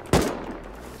TC.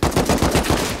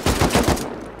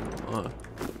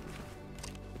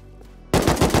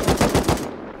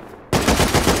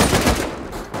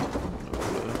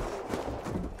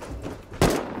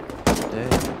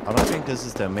 Yeah, I don't think this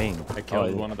is their main. I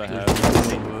killed one of the There's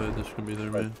hazzies. no way this could be their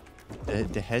man.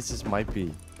 The Hezes might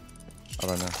be. I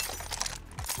don't know.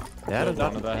 They had Killed a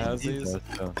one of the hazzies.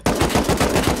 So.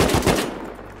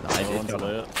 No, I one's did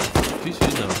lit.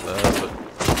 TC's not bad, but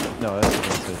No, that's what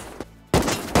I said.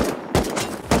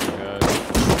 Yeah, guy.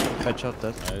 Headshot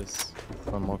that. Nice.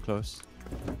 One more close.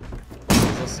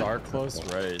 Is a SAR close?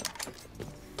 Right.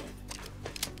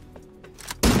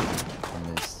 I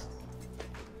missed.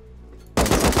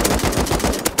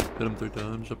 Hit him 3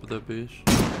 times up at that base.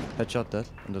 Headshot that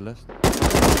on the left.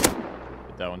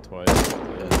 Hit that one twice.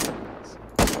 Yeah.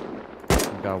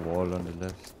 We got a wall on the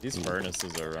left. These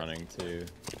furnaces are running too.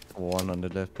 One on the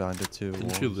left behind the 2 walls.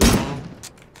 Didn't you loot all?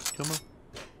 Come on.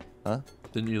 Huh?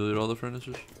 Didn't you loot all the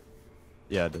furnaces?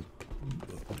 Yeah, I did.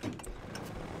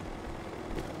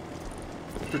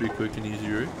 Pretty quick and easy,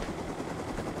 right?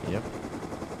 Yep.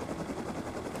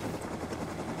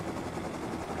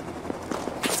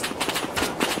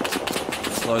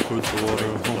 Slide towards the water.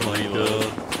 Oh my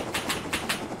god.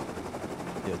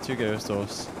 Yeah, 2 ghost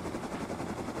doors.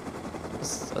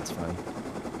 That's fine.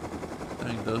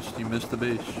 Dang, Dust, you missed the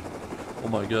base. Oh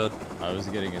my god. I was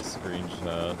getting a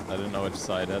screenshot. I didn't know which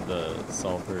side had the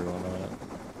sulfur one on it.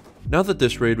 Now that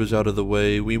this raid was out of the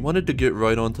way, we wanted to get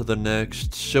right on to the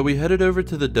next, so we headed over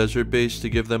to the desert base to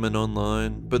give them an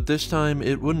online, but this time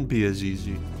it wouldn't be as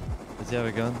easy. Does he have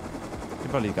a gun? He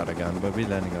probably got a gun, but we're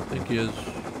landing up I think he has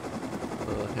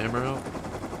a hammer out.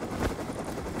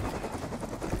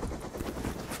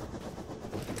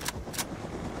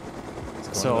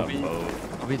 So Going to that boat.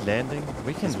 are we landing?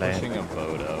 We can He's land. pushing a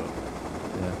boat out.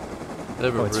 Yeah. They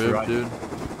have a Oh, it's rib, right. dude.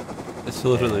 It's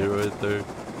literally Yeah. right there.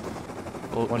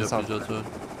 Oh, One yep, south. he's outside.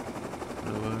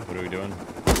 No way. What are we doing?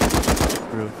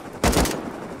 Roof.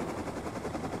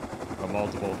 A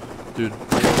multiple. Dude.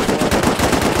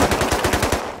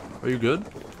 Are you good?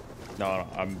 No,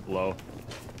 I'm low.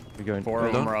 We're going. 4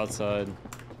 of done? them are outside.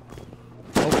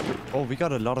 Oh, we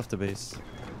got a lot of the base.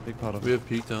 Big part of We it. have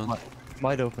peek down.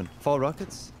 Wide open. 4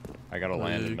 rockets. I gotta Oh,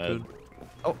 land yeah, in you mid. could.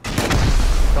 Oh,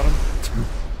 got him.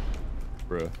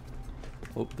 Bro.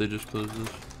 Oh, they just closed this.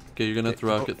 Okay, you're gonna have to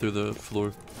rocket through the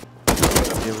floor. Yeah,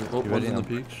 Oh, you one's ready? in the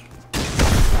peaks.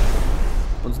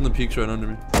 One's in the peaks right under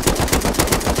me.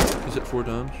 He's hit 4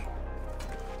 times.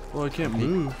 Oh, I can't Peek.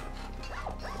 move.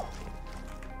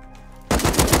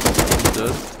 He's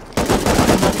dead.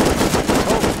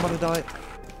 Oh, I'm gonna die.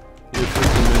 He hit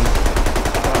 50 me.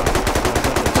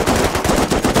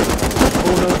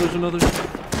 Oh no, there's another.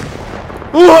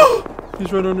 Oh!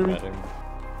 He's right under me. Got him.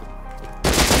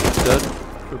 Dead.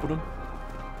 Crippled him.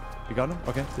 You got him?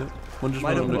 Okay. Yep. One just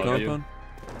Might went have under loaded you.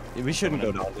 compound. We shouldn't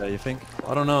go down there, you think?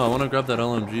 I don't know. I want to grab that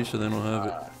LMG so they don't have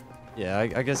it. Yeah,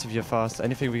 I guess if you're fast,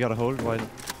 anything we gotta hold while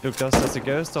Luke does. There's a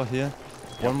ghost out here.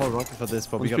 One more rocket for this,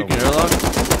 but we One's gotta. peeking airlock.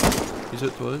 He's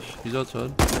hit twice. He's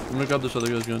outside. I'm gonna grab this other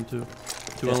guy's gun too.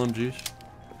 2 Yeah. LMGs.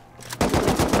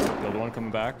 The other one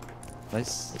coming back.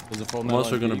 Nice. There's a full I'm metal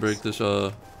also in gonna peaks. break this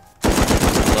ladder.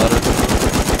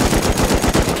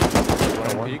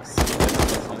 One one. in peaks.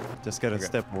 Just gotta Okay.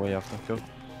 step away after. Go.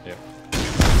 Yeah.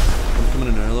 I'm coming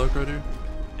in airlock right here.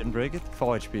 Didn't break it.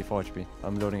 4 HP, 4 HP.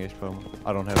 I'm loading expo.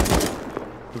 I don't have any.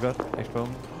 Who got expo?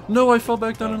 No, I fell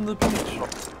back down into the beach.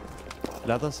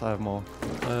 Ladders, I have more.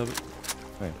 I have it.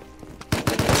 Okay.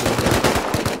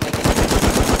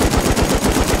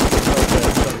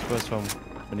 Exposed from.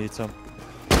 We need some.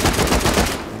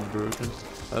 I'm broken.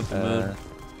 I have the med.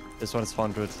 This one's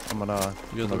 100. I'm gonna.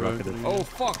 You got the rocket rocket? it. Oh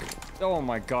fuck! Oh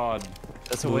my god.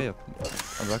 That's a way up.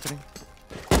 I'm rocketing.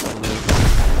 I'm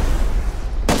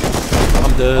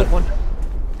dead. Oh, one.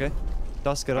 Okay.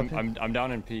 Dust, get up here. I'm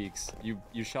down in peaks. You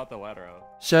shot the ladder out.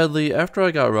 Sadly, after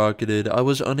I got rocketed, I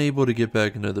was unable to get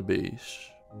back into the base.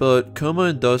 But Coma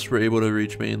and Dust were able to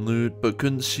reach main loot, but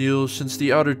couldn't seal since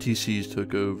the outer TCs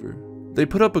took over. They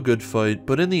put up a good fight,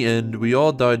 but in the end, we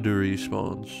all died to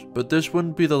respawns. But this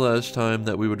wouldn't be the last time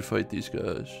that we would fight these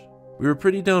guys. We were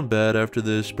pretty down bad after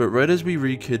this, but right as we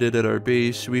re-kitted at our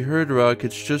base, we heard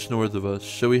rockets just north of us,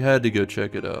 so we had to go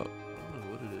check it out. I don't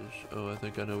know what it is. Oh, I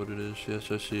think I know what it is. Yes,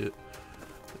 I see it.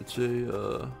 It's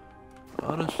a,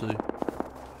 honestly,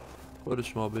 quite a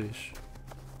small base.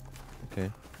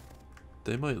 Okay.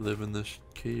 They might live in this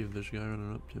cave. There's a guy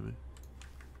running up to me.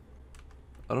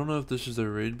 I don't know if this is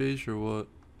their raid base or what.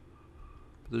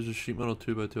 But there's a sheet metal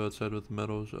 2x2 outside with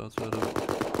metals outside of it.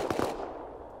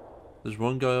 There's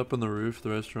one guy up on the roof,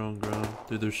 the rest are on ground.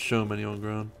 Dude, there's so many on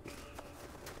ground.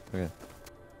 Okay.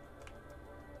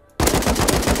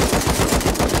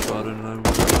 Spotted and I'm...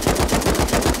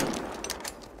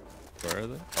 Where are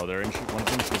they? Oh, they're in shoot.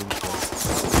 One's in shooting floor.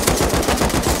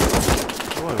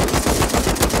 Oh,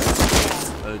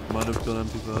 I might have killed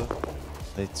MP5.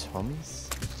 They Tommies?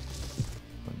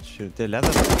 Oh, shoot. They leather.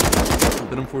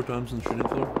 Hit him 4 times in the shooting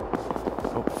floor.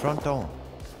 Oh, front door.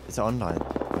 It's online,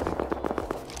 I think.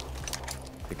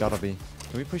 It gotta be.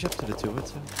 Can we push up to the 2 or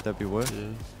 2? That'd be worth. Yeah.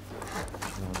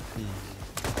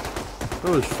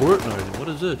 Bro, it's Fortnite. What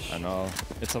is this? I know.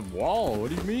 It's a wall. What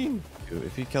do you mean? Dude,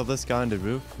 if you kill this guy on the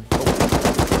roof,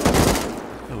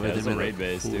 Oh, Yeah, it's a made raid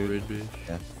base, full dude. Raid base.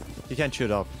 yeah, you can't shoot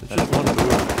up. It's just one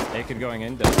door. Naked going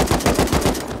in. Dead.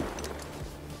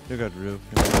 You got roof.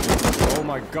 Oh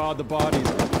my god, the bodies.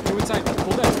 Two inside.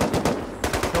 Pull dead.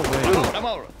 No way. I'm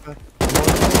out.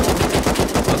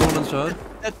 Another one inside.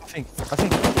 I think.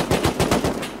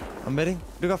 I'm betting.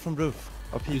 Look up from roof.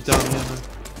 Up He's here. down here.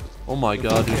 Oh my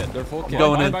god, dude. They're full kit.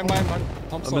 going in. Mine.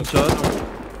 Pump I'm slow. inside.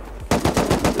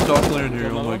 It's all clear in here.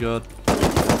 Kill Oh my another god.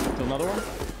 Kill another one.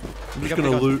 I'm just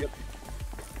gonna loot.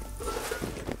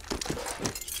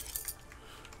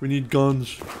 We need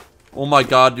guns. Oh my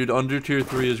god, dude. Under tier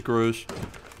 3 is gross.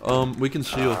 We can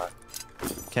seal.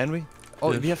 Can we?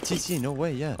 Oh, Yes. we have TC. No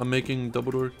way. Yeah. I'm making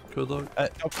double door code lock.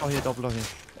 Double door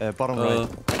here. Bottom right. Okay.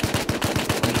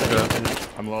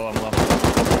 I'm low.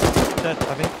 Dead,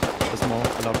 I think. There's more.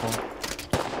 A lot more.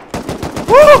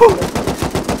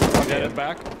 Okay, they're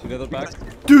back. Two the other back.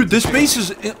 Dude, this base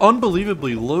is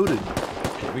unbelievably loaded.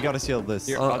 We gotta seal this.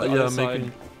 Here. Yeah, Other I'm side.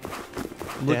 making.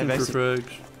 I'm looking Yeah, for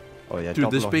frags. Oh yeah,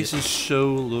 Dude, this double base here. is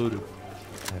so loaded.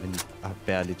 I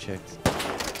barely checked.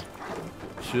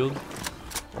 Shield.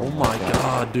 Oh my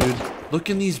god, dude. Look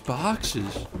in these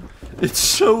boxes. It's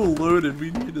so loaded.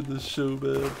 We needed this so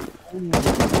bad.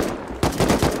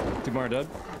 Two more dead.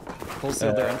 Full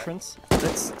seal their entrance.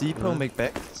 Let's depot make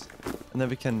back, and then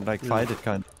we can like fight it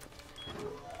kind of.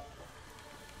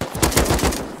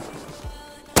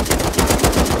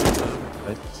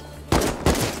 Right.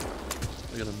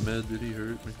 I got a med. Did he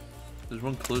hurt me? There's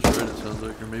one close right, it sounds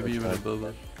like, or maybe even above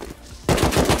us.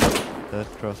 That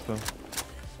crossbow.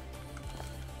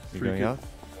 You Freak going it. out?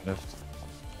 Left.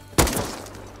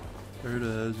 I heard a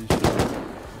Hazzy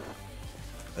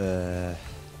sound.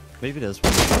 Maybe there's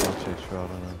one object shot,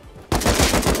 I don't know.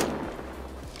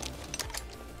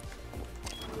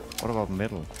 What about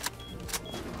metal?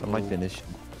 I like the initial.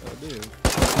 I do.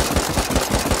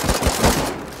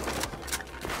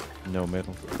 No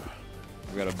metal.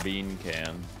 We got a bean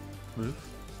can. Move.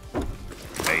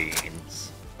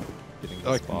 Beans. Getting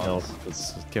I the can help. spawns.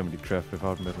 This can be craft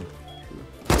without metal.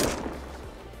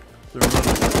 They're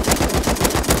running.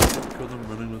 Kill them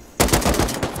running with.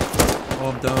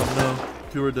 Oh, I'm down. No.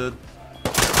 2 are dead.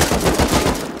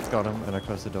 Got him, and I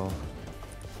closed the door.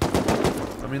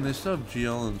 I mean, they still have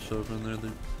GL and stuff in there. They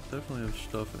definitely have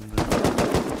stuff in there.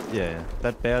 Yeah.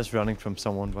 That bear's running from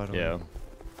someone, by the way. Yeah.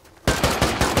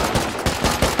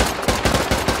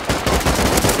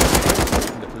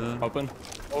 Dead. Open.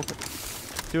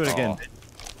 Do it again. Aw.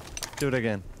 Do it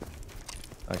again.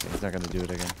 Okay, he's not gonna do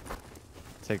it again.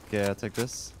 Take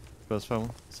this. Close phone.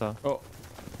 So. Oh,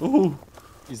 Ooh.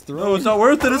 he's No, throwing. it's not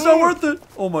worth it. It's not worth it.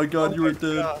 Oh my god, you were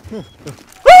dead. I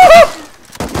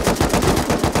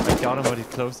got him, but he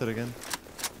closed it again.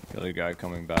 Got a guy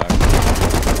coming back.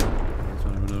 It's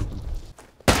not even open.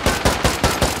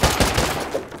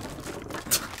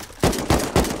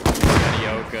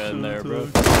 Yoka in there, bro.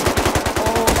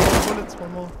 Oh, bullets,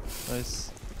 one more.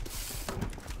 Nice.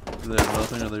 Do they have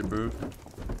nothing? Are they broke?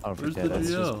 I don't Where's think the that's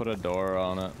GL? Just put a door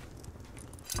on it.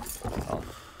 Oh.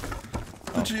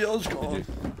 The GL's gone.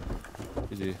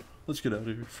 GG. Let's get out of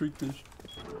here. Freak this.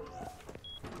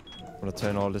 I'm gonna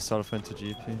turn all this sulfur into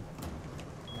GP.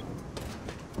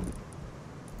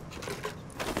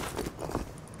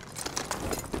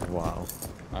 Wow.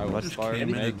 I What was just started came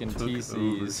in and making took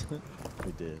TCs.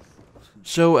 We did.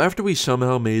 So after we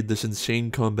somehow made this insane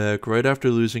comeback right after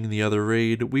losing the other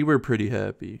raid, we were pretty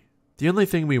happy. The only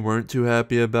thing we weren't too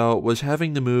happy about was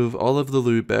having to move all of the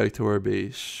loot back to our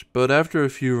base, but after a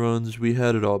few runs we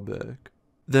had it all back.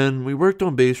 Then we worked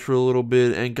on base for a little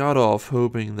bit and got off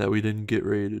hoping that we didn't get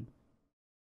raided.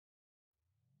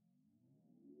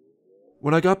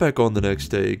 When I got back on the next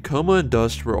day, Coma and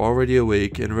Dust were already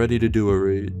awake and ready to do a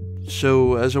raid.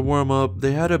 So, as a warm-up,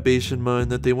 they had a base in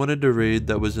mind that they wanted to raid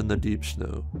that was in the deep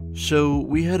snow. So,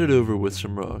 we headed over with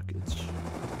some rockets.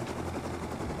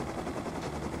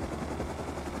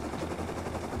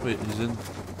 Wait, he's in.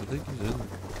 I think he's in.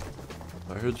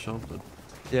 I heard something.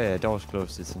 Yeah, door's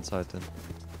closed. It's inside then.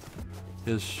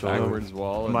 His so Backwards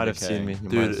wall. You and might have decay. seen me. You might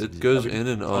Dude, have it seen goes me. in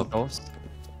and Front up. doors?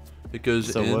 It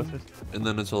goes So in, worth it? and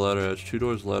then it's a ladder hatch. 2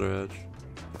 doors, ladder hatch.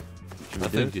 Should we I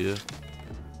do think, it?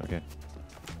 yeah. Okay.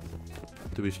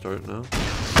 Do we start now?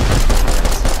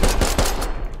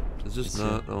 Is this Let's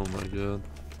not? Oh my god.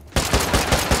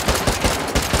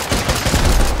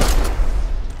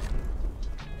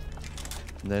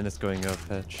 And then it's going up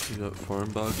patch. We got farm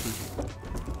boxes.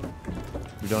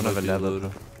 We don't have a Might be level.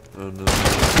 loaded. Oh no.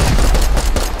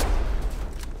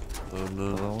 Oh no.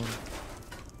 Another one?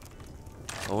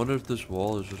 I wonder if this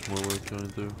wall is just more worth going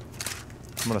through.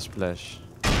 I'm gonna splash.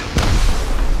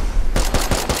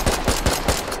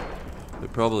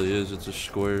 It probably is. It's a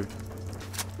square.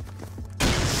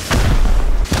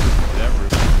 Never.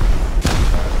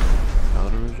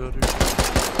 Counter is out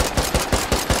here.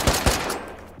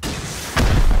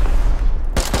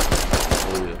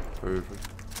 Oh yeah, perfect.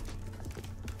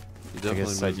 You I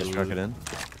guess I moved just a truck it little in.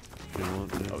 if you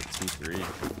want, yeah. Oh, T3.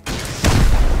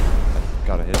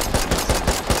 Gotta hit it.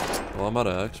 Well, I'm out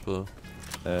of expo.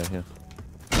 Here.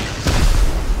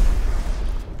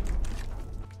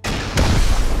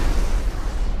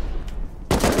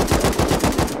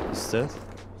 Is that?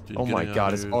 Dude, Oh my getting out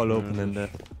god, it's here is all open in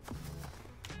horrendous.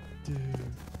 there. Dude.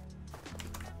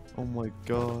 Oh my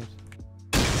god.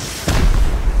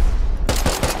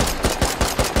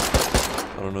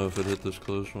 I don't know if it hit this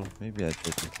close one. Maybe I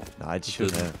didn't. Nah, I just should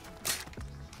didn't. have.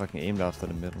 Fucking aimed after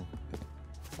the middle.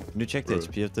 Can you check the Bro.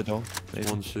 HP of the door? Maybe?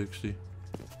 160.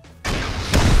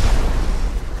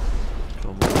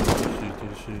 Come on,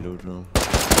 CTC. Load room. Oh.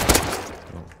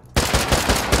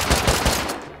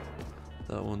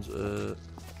 That one's at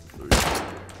 3.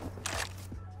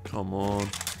 Come on. Did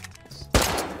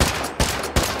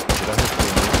I hit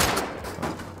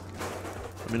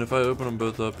I mean, if I open them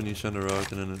both up and you send a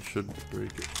rocket in, it should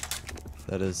break it.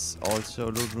 the- That is also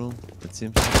load room, it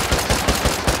seems.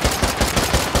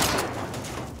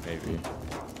 Maybe.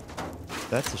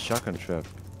 That's a shotgun trap.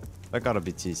 That gotta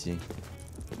be TC.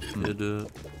 It,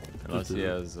 Unless he it-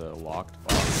 has a locked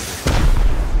box.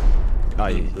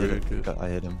 I Didn't hit break him. it. I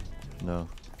hit him. No.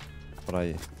 But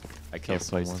I... I can't Killed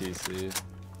place someone. TC.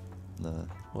 Nah.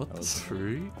 What That the was-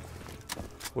 freak?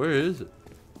 Where is it?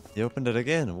 He opened it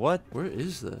again. What? Where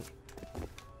is that?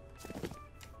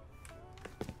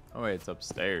 Oh wait, it's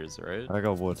upstairs, right? I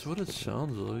got wood. That's what it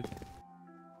sounds like.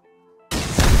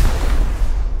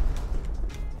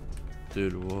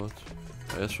 Dude, what?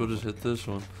 I guess we'll just hit this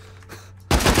one.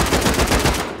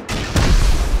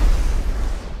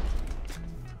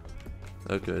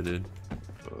 Okay, dude.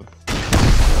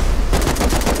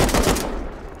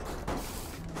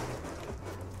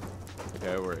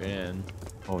 Okay, we're in.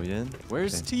 Oh, yeah?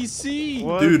 Where's Okay. TC?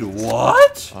 What? Dude,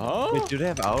 what? Huh? Wait, do they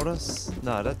have outers?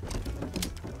 Nah, that...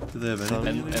 Do they have Sounds-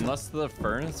 anything? in here? Unless the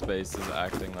furnace base is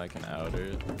acting like an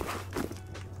outer.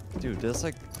 Dude, there's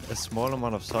like a small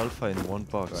amount of sulfur in one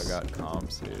box. So I got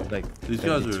comps here. Like, These maybe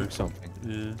guys they are- took something.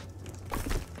 Yeah.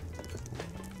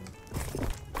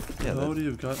 Yeah, How that, would he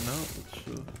have gotten out with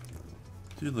stuff?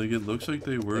 Dude, like it looks like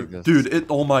they were. Like this. Dude, it.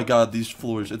 Oh my god, these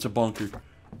floors. It's a bunker.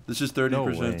 This is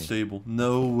 30% way. stable.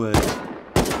 No way.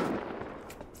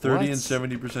 30 What? and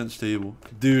 70% stable.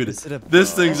 Dude, Is it a-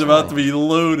 this thing's about to Oh. be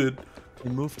loaded. he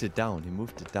moved it down. He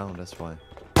moved it down. That's why.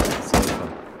 Sulfur.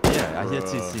 Yeah, I hear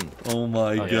Bruh. TC. Oh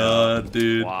my yeah. god,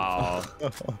 dude. Wow.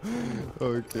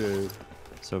 Okay.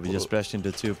 So we just splashed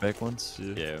into 2 back ones.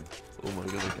 Yeah. Yeah. Oh my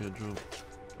god, I can't jump.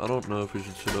 I don't know if we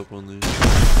should sit up on these.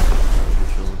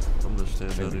 We're chilling. I'm gonna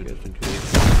stand down here Maybe just in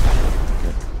case.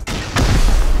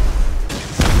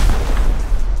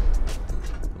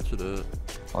 What's it at?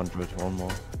 100, one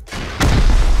more.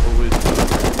 Oh wait.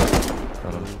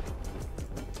 Got him.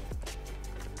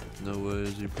 No way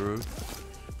is he broke.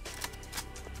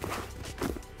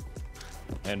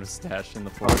 And was stashing the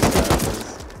 4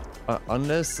 stashes.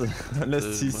 Unless Might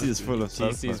TC is be. full of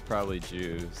TC's sulfur. probably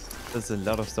juice. There's a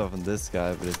lot of stuff on this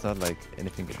guy, but it's not like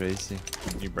anything crazy.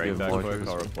 Can you break have that more quick? juice.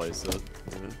 I'll replace it.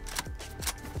 Yeah.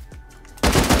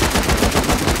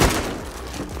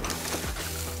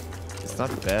 It's not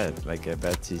bad, like a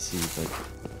bad TC, but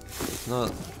It's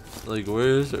not like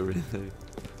where is everything?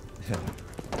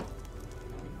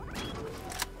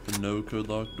 The no code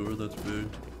lock door, that's big.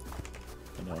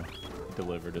 I know. He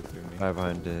delivered it through me. right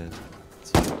behind the.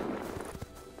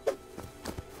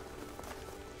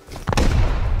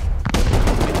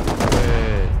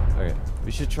 Okay,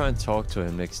 we should try and talk to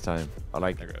him next time. Or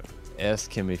like Okay.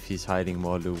 ask him if he's hiding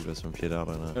more loot or some shit. I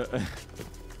don't know.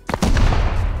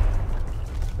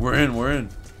 We're in.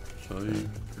 So you.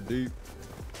 Deep.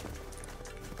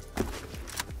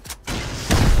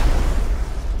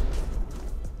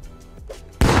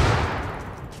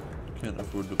 Can't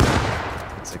afford to.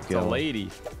 It's a It's a girl. lady.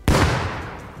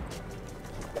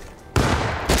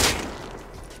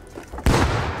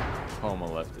 Homa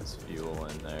left his fuel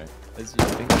in there. As I you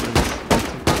think I took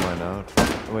mine out.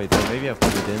 Oh, wait, then maybe I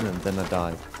put it in and then I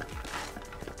died.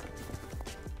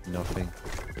 Nothing.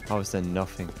 How is there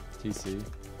nothing? TC.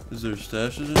 Is there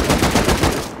stashes in there?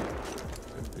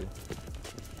 Could be.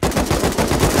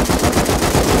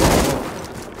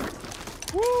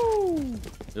 Woo!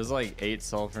 There's like 8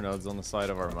 sulfur nodes on the side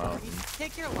of our mountain.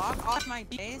 Take your lock off my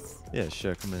base. Yeah,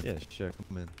 sure, come in. Yeah, sure,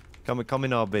 come in. Come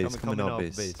in our base. Come in our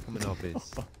base. Come in our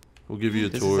base. We'll give you a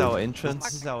This tour. is our entrance.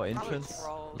 This is our entrance.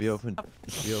 We opened.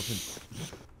 We opened.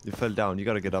 You fell down. You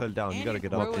gotta get up. Fell down. You gotta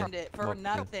get up. Ruined it for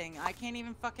nothing. I can't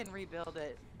even fucking rebuild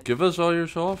it. Give us all your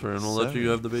sulfur and we'll let you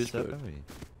have the base back.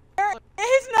 There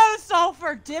is no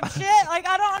sulfur, dipshit. Like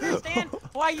I don't understand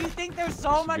why you think there's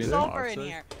so much sulfur in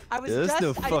here. I was There's just,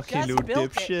 no fucking loot,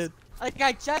 dipshit. Like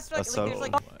I just like there's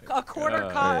like a quarter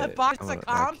a box of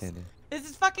comps. This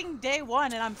is fucking day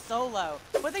 1 and I'm solo.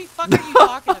 What the fuck are you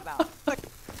talking about? Like,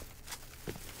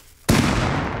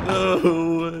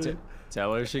 No way.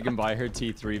 Tell her she can buy her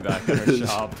T3 back in her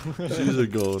shop. She's a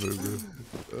goner,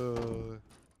 bro.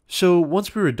 So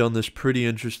once we were done this pretty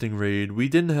interesting raid, we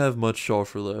didn't have much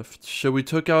sulfur left, so we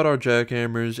took out our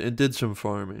jackhammers and did some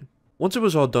farming. Once it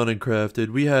was all done and crafted,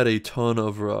 we had a ton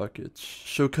of rockets,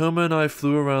 so Koma and I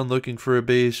flew around looking for a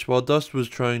base while Dust was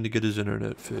trying to get his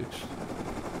internet fixed.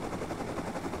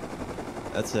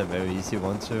 That's a very easy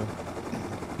one too.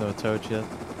 No touch yet.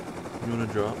 You wanna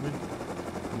drop me?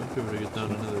 I might be able to get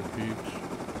down into their peaks.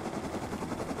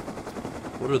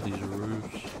 What are these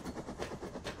roofs?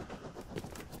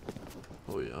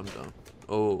 Oh yeah, I'm down.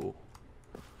 Oh.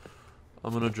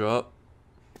 I'm gonna drop.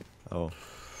 Oh.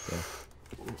 Yeah.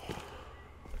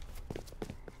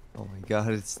 Oh my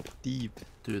god, it's deep.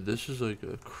 Dude, this is like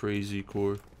a crazy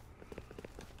core.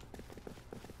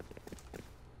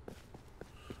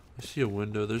 I see a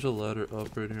window. There's a ladder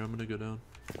up right here. I'm gonna go down.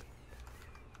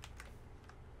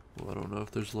 Well, I don't know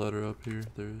if there's a ladder up here.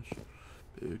 There is.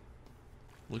 Big.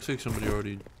 Looks like somebody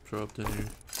already dropped in here.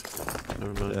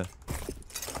 Never mind. Yeah.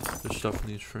 There's stuff in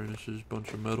these furnaces.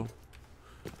 Bunch of metal.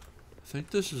 I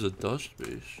think this is a dust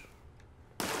base.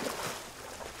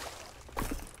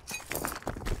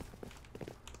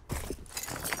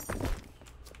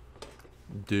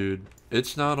 Dude,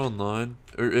 it's not online.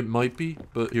 Or it might be,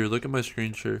 but here, look at my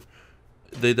screen share.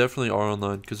 They definitely are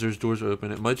online because there's doors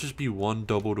open. It might just be one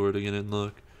double door to get in.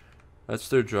 Look, that's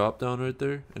their drop down right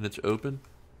there, and it's open.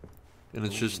 And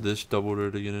it's just this double door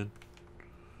to get in.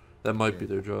 That might be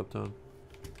their drop down.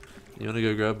 You wanna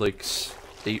go grab like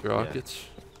 8 rockets?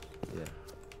 Yeah.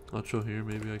 I'll chill here.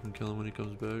 Maybe I can kill him when he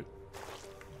comes back.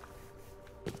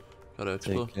 Got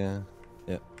expo. Take,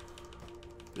 yeah.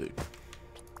 Big.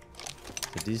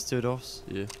 Are these 2 doors?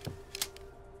 Yeah.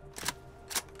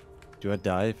 Do I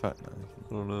die if I... I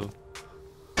don't know.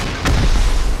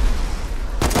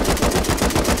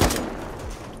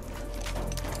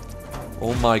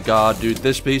 Oh my god, dude.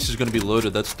 This base is gonna be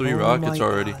loaded. That's 3 rockets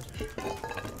already.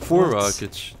 4 What?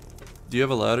 rockets. Do you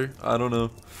have a ladder? I don't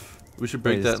know. We should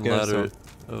break Wait, that and let's go, ladder it.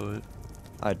 Oh, wait.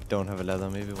 I don't have a ladder,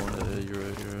 maybe one. You're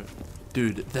right, you're right.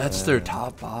 Dude, that's their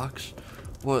top box?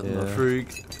 What in the Yeah.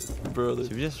 freak? Brother.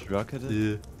 Should we just rocket it?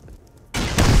 Yeah.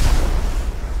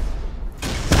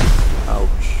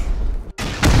 Ouch.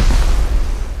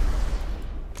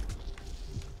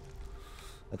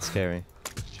 That's scary.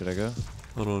 Should I go?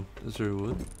 Hold on. Is there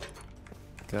wood?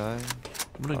 Guy?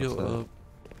 I'm gonna go Outside. up.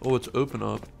 Oh, it's open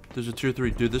up. There's a tier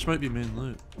 3. Dude, this might be main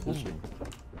loot.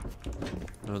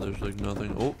 No, there's like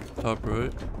nothing. Oh, top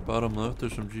right. Bottom left,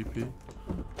 there's some GP.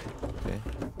 Okay.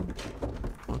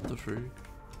 What the freak?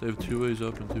 They have 2 ways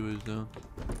up and 2 ways down.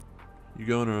 You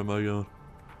going or am I going?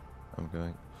 I'm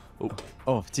going. Oh.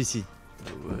 Oh, TC.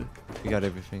 No way. We got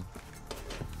everything.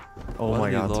 Oh Why my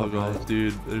did he god, log top off? right.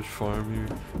 Dude, there's farm here.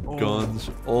 Oh. Guns.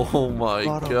 Oh my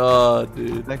Bottom. god,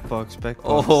 dude. Back box, back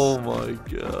box. Oh my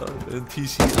god. And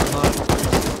TC is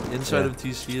unlocked. Inside Yeah. of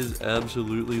TC is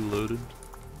absolutely loaded.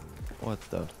 What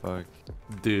the fuck?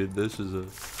 Dude, this is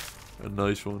a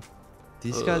nice one.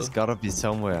 These guys gotta be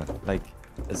somewhere. Like,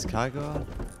 is cargo out?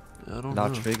 I don't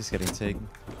Large know. rig is getting taken.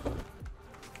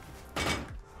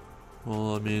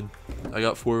 Well, I mean, I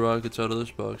got 4 rockets out of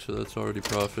this box, so that's already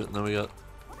profit. And then we got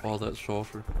all that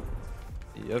sulfur.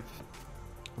 Yep.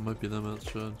 It might be them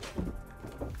outside.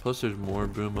 Plus, there's more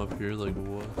boom up here. Like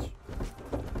what?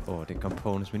 Oh, the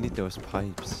components. We need those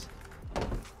pipes.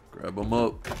 Grab them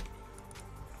up.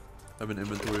 I have an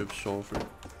inventory of sulfur.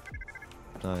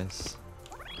 Nice.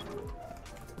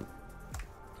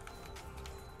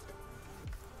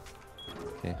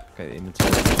 Okay, got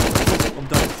inventory. I'm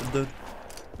down. I'm dead.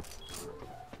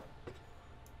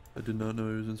 I did not know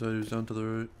he was inside. He was down to the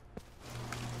right.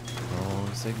 Oh,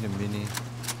 he's taking a mini.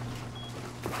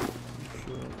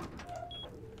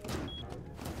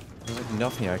 There's like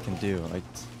nothing I can do.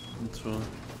 It's fine.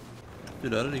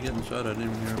 Dude, how did he get inside? I didn't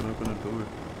even hear him open a door.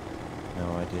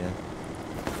 No idea.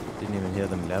 Didn't even hear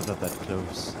them ladder that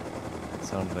close. It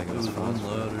sounded like it It was was one fast.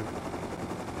 ladder.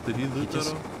 Did he loot that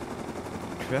just- all?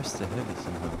 Crashed the heli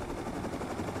somehow.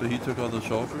 But he took all the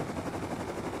sulfur?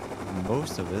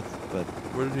 Most of it, but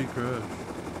Where did he crash?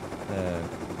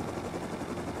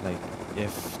 like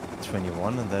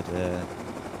 21 on that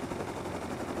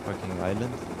fucking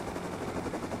island.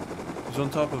 He's on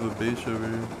top of a base over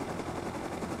here.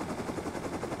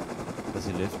 Does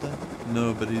he live there?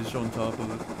 No, but he's on top of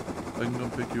it. I can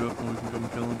come pick you up and we can come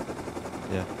kill him.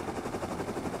 Yeah.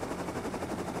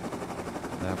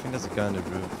 I think there's a guy on the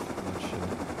roof. I'm not sure.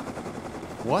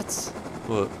 What?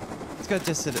 What? This guy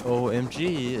just said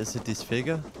OMG, is it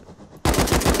Disfigure?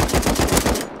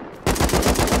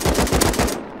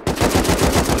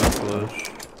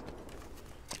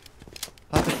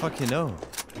 How the fuck you know?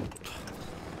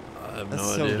 I have That's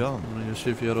no so idea. dumb. I'm gonna see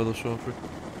if he had other software.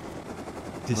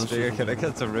 Disfigure, can I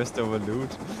get some rest over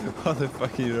loot? How the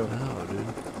fuck you know? No, dude.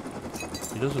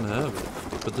 He doesn't have it.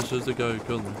 But this is the guy who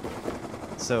killed me.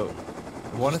 So,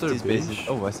 one of their these base? bases.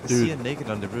 Oh, I see Dude. him naked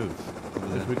on the roof.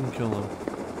 If we can kill him.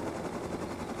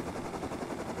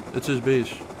 It's his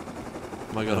base.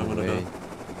 Oh my god, I'm gonna die.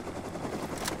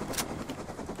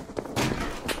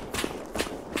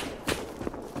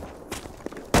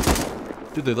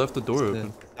 Dude, they left the door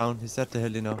open. Down, he's at the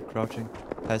heli now, crouching.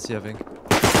 Passy, I think.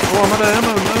 Oh, I'm out of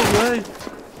ammo, no way!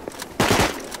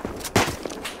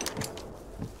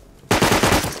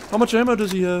 How much ammo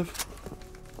does he have?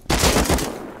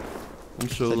 I'm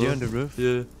so Is that low. you on the roof?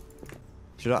 Yeah.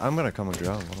 I'm gonna come on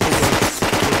ground.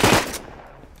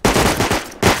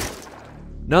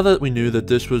 Now that we knew that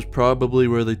this was probably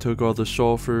where they took all the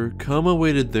sulfur, Kama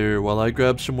waited there while I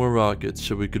grabbed some more rockets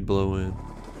so we could blow in.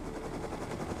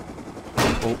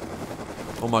 Oh.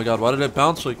 Oh my god, why did it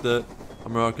bounce like that?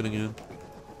 I'm rocketing in.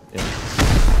 Yeah.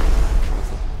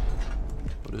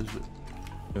 What is it?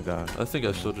 Oh god. I think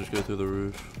I still just go through the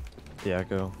roof. Yeah,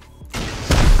 go.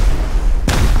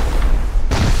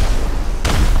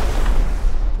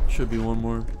 Should be one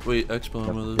more. Wait, explode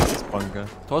him with This it. is bunker.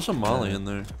 Toss some molly in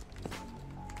there.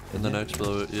 And then Yeah.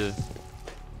 explode it, yeah.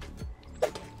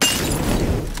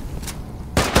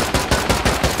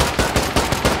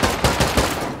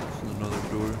 Another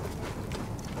door.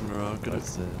 I'm rocking it.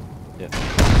 That's yeah.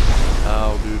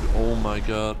 Ow, dude. Oh my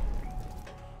god.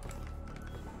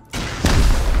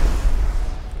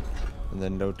 And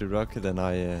then load the rocket and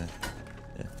I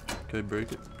Okay,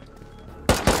 break it.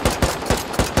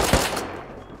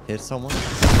 hit someone. No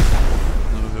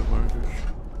hit markers.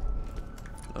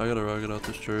 I got a rocket out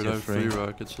this turret. I have 3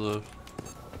 rockets left.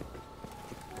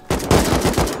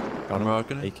 I'm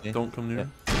rocking it. AK. Don't come near.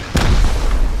 Yeah.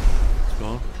 It's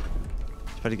gone.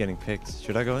 It's probably getting picked.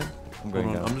 Should I go in? I'm going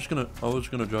Hold on. down. I'm just gonna. I was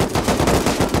gonna drop it.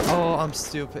 Oh, I'm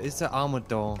stupid. It's an armored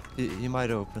door. He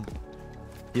might open.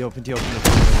 He opened the door.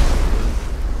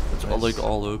 It's all, like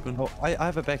all open. Oh, I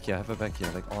have a back here. I have a back here,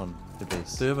 like on the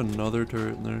base. They have another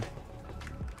turret in there.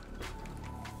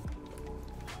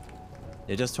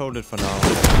 Yeah, just hold it for now.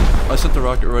 I sent the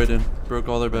rocket right in. Broke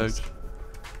all their bags. Do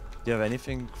you have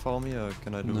anything for me, or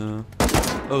can I do? No.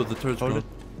 Oh, the turret's Hold gone. it.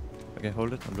 Okay,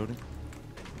 hold it. I'm loading.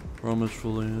 We're almost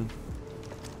fully in.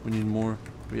 We need more.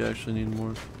 We actually need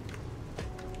more.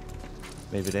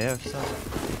 Maybe they have some.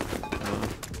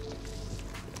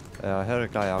 I heard a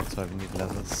guy outside. We need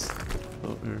levels.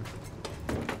 Oh, here.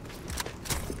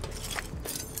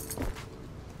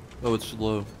 Oh, it's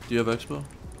low. Do you have expo?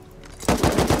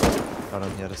 Got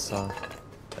on the other side.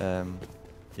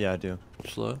 Yeah, I do.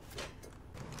 Slow.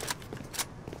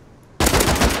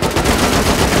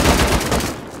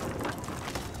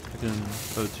 Again,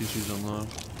 oh, TC's on low.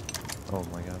 Oh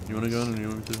my god. You wanna go in or you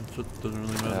want me to? So it doesn't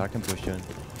really matter. Yeah, I can push you in. Oh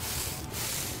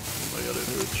my god, it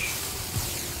hurts.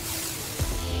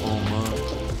 Oh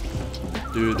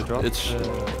my. Dude, Drop, it's... I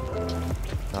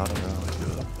don't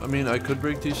know. I mean, I could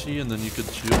break TC and then you could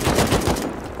shield.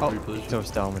 Oh, replace close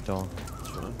down with door. It's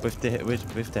fine. With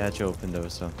the hatch open though,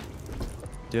 so.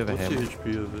 Do you have a What's the hammer?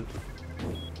 HP of it?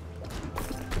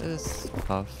 It's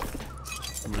half.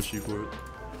 I'm gonna shoot for it.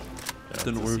 Yeah,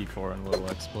 Didn't it's a work. C4 and little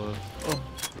explode. Oh,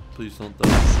 please don't die.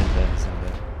 It's in there, it's in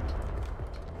there.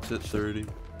 It's at 30.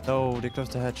 No, they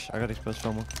closed the hatch. I got exposed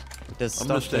from one. There's I'm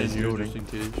gonna stuff stay in that's here looting.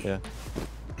 just in case. Yeah.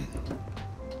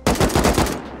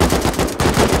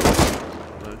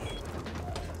 Nice.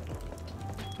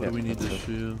 What Yeah, do we need that's to it.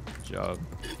 shoot? Good job.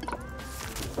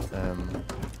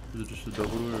 Is it just a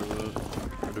double door or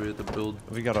what? Or do we have to build?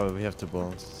 We have to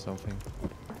build something.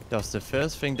 That was the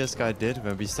first thing this guy did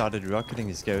when we started rocketing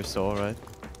his ghost door, right?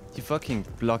 He fucking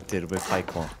blocked it with high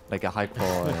core, like a high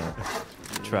core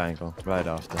triangle right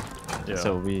after. Yeah.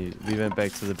 So we went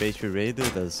back to the base we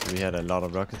raided as we had a lot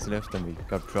of rockets left and we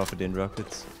got profit in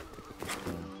rockets.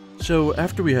 So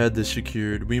after we had this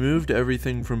secured, we moved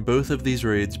everything from both of these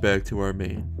raids back to our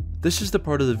main. This is the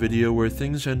part of the video where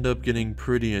things end up getting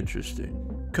pretty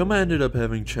interesting. Kuma ended up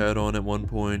having chat on at one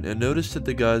point and noticed that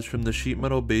the guys from the sheet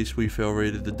metal base we fail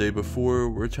raided the day before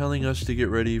were telling us to get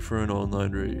ready for an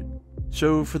online raid.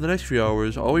 So for the next few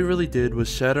hours, all we really did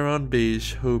was sat around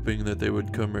base hoping that they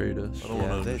would come raid us. I don't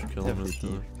want to just kill them this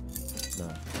time.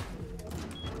 No.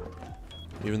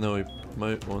 Even though we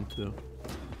might want to.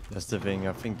 That's the thing,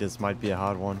 I think this might be a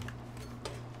hard one.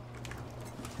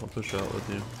 I'll push out with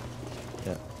you.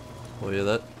 Yeah. Oh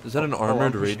yeah, is that an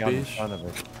armored raid base?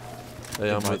 Hey,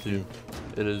 I'm with you.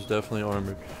 It is definitely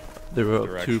armored. They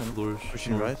were up 2 floors.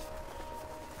 Pushing right.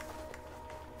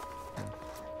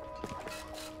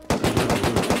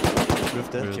 Roof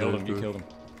dead. You killed him, you killed him.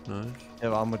 Nice. Yeah,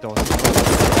 armor door. Dead.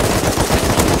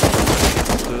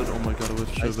 Oh my god, it was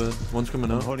so bad. One's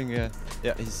coming out. Holding, yeah,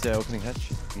 he's opening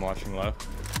hatch. I'm watching left.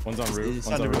 One's on roof. He's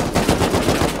One's on on the roof.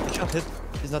 roof. Shot hit.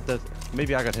 He's not dead.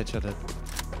 Maybe I got headshot hit.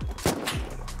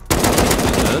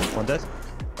 He's dead. One dead.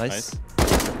 Nice.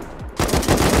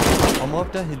 I'm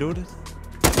up there, he looted.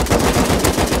 He's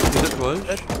dead twice.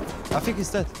 Dead. I think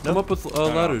he's dead. Come up with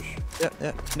ladders.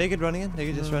 Yeah. Naked running in.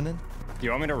 Naked just running in. Do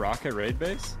you want me to rocket raid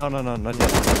base? No, not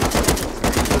yet.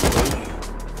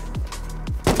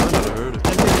 I never heard it.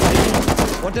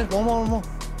 One dead, one more.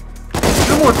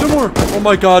 2 more! Oh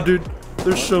my god, dude.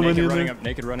 There's so many in running there. up,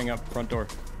 naked running up, front door.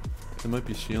 They might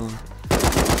be sealing.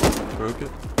 Broke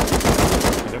it.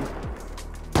 Hit him.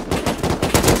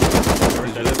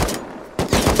 He's dead.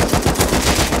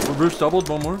 Reverse doubled,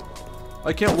 1 more.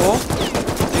 I can't wall.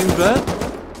 Aim's bad.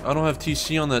 I don't have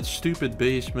TC on that stupid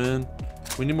base, man.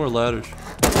 We need more ladders.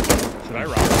 Should I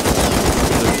rocket?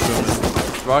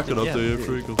 Rocket up there, yeah,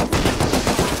 pretty cool.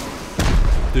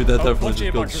 Dude, that definitely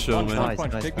just builds so many. Nice.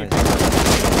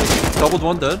 Doubled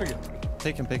 1 dead.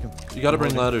 Take him. You gotta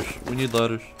bring ladders. We need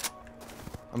ladders.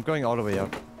 I'm going all the way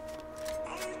up.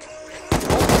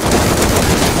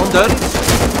 1 dead.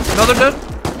 Another dead.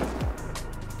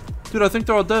 Dude, I think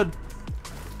they're all dead.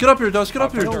 Get up here, Dust. Get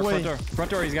up here. Front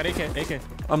door. He's got AK.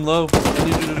 I'm low. I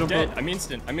need you to jump Dead. up. I'm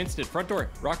instant. Front door.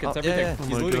 Rockets, Oh, everything. yeah. Oh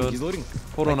He's my looting. God. He's looting.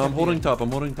 Hold on, I'm holding top.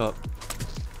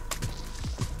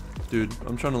 Dude,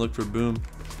 I'm trying to look for boom.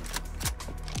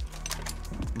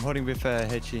 I'm holding with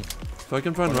Hechi. If I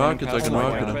can find rockets, I can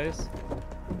rocket them.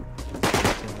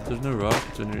 There's no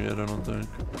rockets in here yet, I don't think.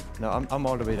 No, I'm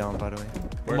all the way down, by the way.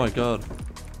 Oh my god.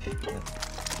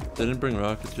 They didn't bring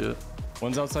rockets yet.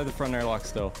 One's outside the front airlock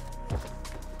still.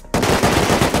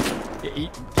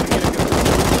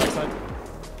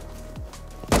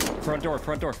 Front door.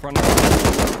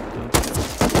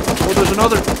 Oh, there's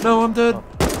another! No, I'm dead!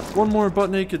 1 more, butt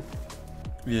naked.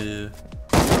 Yeah.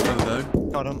 Have a bag.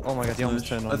 Got him. Oh my god, he almost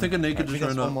turned on. I think a naked just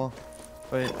ran up. More.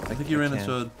 Wait, I think he ran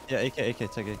inside. Yeah, AK,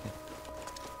 take AK.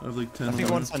 I have like 10. I think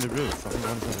one's on the roof.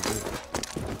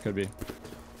 Could be.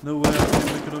 No way, I can't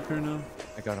make it up here now.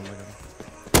 I got him.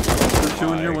 There's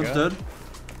 2 in here, one's dead.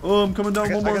 Oh, I'm coming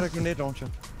down, 1 more. I got a grenade launcher.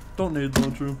 Don't need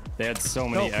launcher him. They had so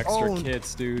many extra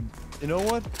kits, dude. You know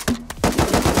what?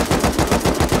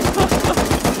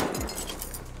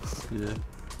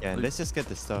 Yeah, let's just get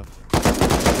the stuff.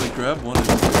 Like, grab one and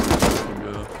can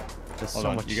go. There's Hold so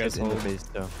on, much you guys shit in the hold. base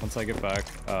though. Once I get back,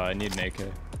 I need an AK.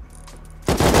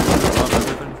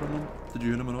 Everything from him? Did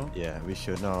you hit him at all? Yeah, we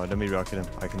should. No, let me rocket him.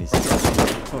 I can easily.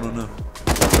 Hold on, no.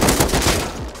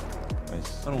 Nice.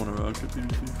 I don't want to rocket you.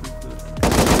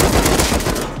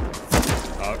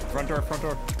 Front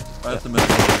door. I have to make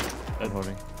I'm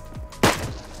holding.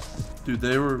 Dude,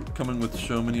 they were coming with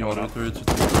so many auto threads.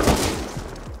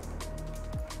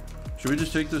 Should we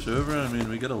just take this over? I mean,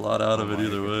 we get a lot out of it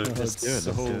either way. Let's do it.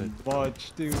 So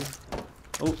much, dude.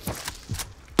 Oh.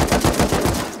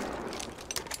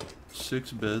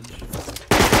 6 beds.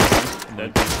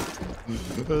 Dead.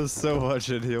 There's so much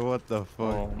in here. What the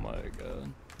fuck? Oh my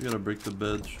god. We gotta break the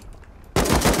beds.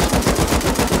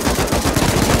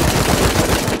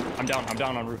 I'm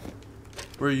down on roof.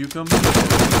 Where are you coming?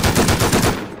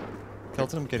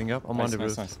 Kelton, I'm getting up. I'm on the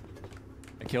roof. Nice.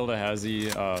 I killed a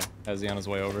Hazy on his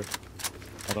way over.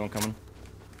 Another one coming.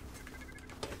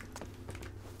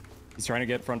 He's trying to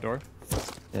get front door.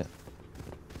 Yeah.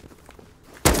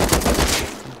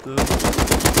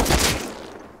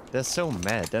 They're so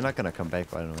mad. They're not gonna come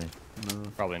back, by the way. No.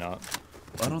 Probably not.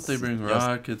 Why don't they bring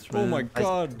rockets, man? Oh my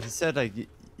god. He said like,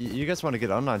 you guys want to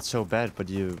get online so bad, but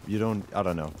you don't. I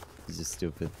don't know. He's just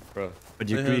stupid. Bro. But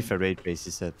you They agree have- for raid base,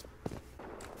 he said.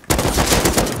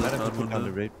 Let him put down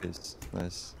the raid base.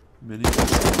 Nice. Mini.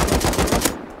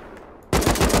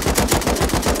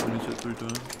 Minis hit 3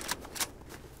 times.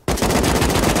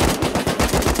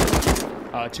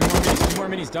 2 more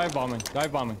minis. Dive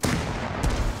bombing.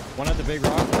 One at the big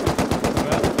rock.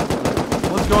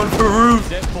 One's going for roof.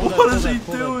 Pull that, What is he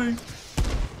doing?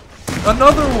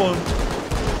 Another one.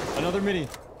 Another mini.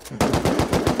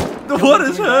 What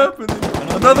is happening?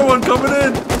 Another one coming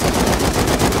in.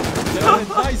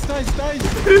 Nice.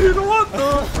 Dude, what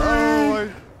the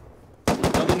frick? Oh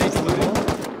Another Nate's looting.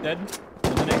 Dead.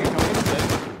 Another Nate coming. Dead.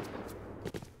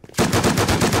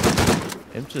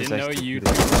 Didn't know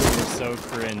YouTubers were so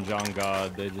cringe, on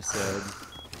God, they just said,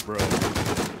 bro.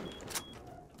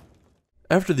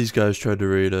 After these guys tried to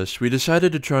raid us, we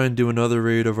decided to try and do another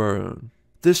raid of our own.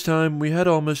 This time, we had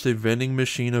almost a vending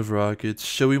machine of rockets,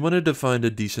 so we wanted to find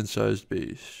a decent sized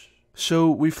base.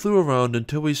 So, we flew around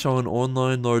until we saw an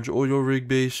online large oil rig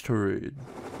base to raid.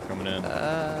 Coming in.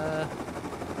 Oh,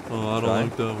 I don't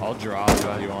like them. I'll drop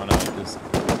if you wanna just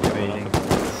Waiting.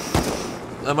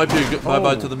 That might be a good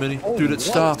bye-bye to the mini. Dude, it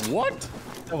stopped. What?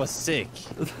 That was sick.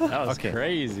 That was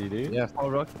crazy, dude. Yeah, full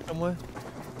rocket somewhere.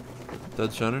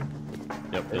 Dead center?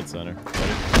 Yep, dead center.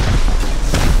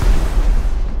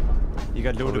 You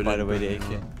got looted, by the way, the didn't AK.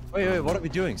 bring it Wait, what are we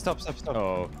doing? Stop.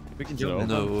 Oh, We can jump in.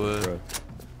 No way.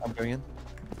 I'm going in.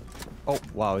 Oh,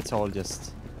 wow, it's all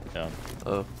just... yeah.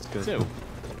 Oh. It's good. Two.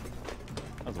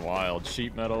 That's wild.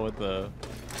 Sheet metal with the...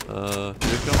 Here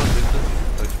comes Victor.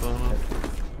 X-Bomb up.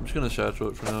 I'm just gonna satchel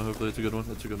it for now. Hopefully it's a good one.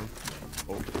 It's a good one.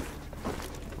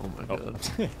 Oh my god.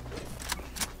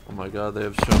 Oh my god, they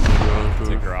have so many garage It's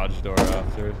a doors. garage door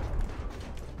after.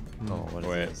 Oh, what is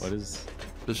Wait, this? what is...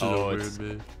 This is Oh, a weird it's-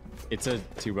 base. It's a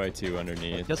 2x2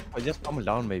 underneath. Just pummel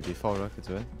down maybe, 4 rockets,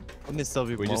 right? Wouldn't it still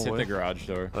be We more just hit the work? garage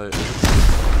door.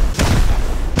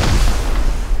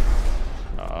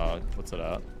 What's it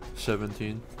at?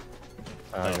 17.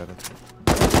 Ah, I got it.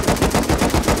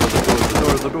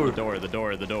 The door.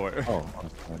 The door. Oh,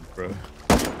 Bro.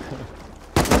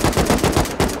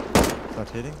 not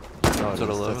hitting? No, It's at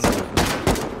 11.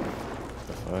 What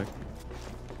the fuck?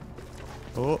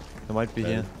 Oh, there might be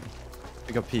here.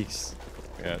 We got peaks.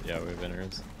 Yeah, we have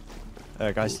inners.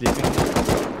 Guys sleeping.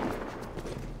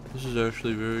 This is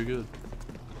actually very good.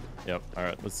 Yep,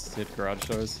 alright, let's hit garage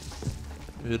doors.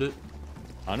 Hit it.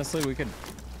 Honestly, we could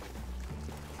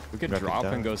Wrap it drop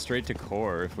down. and go straight to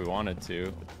core if we wanted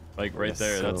to. Like right Yes,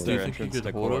 there, so- that's Do you their think you entrance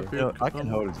could to hold core. up here? No, I can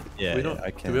hold it. Yeah, We don't, I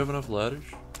can. Do we have enough ladders?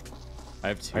 I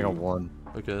have 2. I got 1.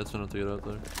 Okay, that's enough to get out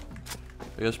there.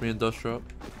 I guess me and Dust drop.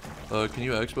 Can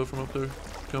you expo from up there,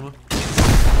 Koma?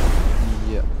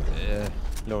 Yeah. Yeah.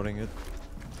 Loading it.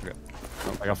 Okay.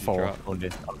 I got 4 drop? only. I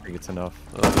don't think it's enough.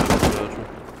 Gotcha.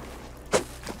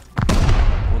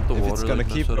 Want the If water it's gonna like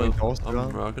keep set going up? ghost I'm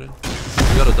around. rocketing.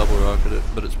 You gotta double rocket it,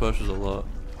 but it splashes a lot.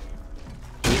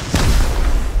 I'm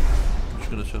just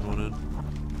gonna send one in.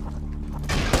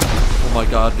 Oh my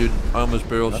god, dude. I almost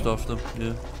barrel stuffed him.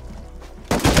 Yeah.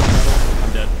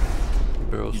 I'm dead.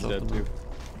 Barrel He's stuffed dead him. too.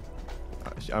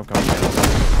 I'm coming down.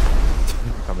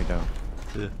 I'm coming down.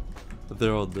 Yeah. But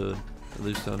they're all dead. At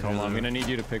least down Come here. on, I'm they're- gonna need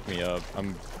you to pick me up. I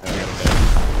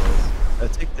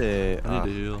gotta Take the... I need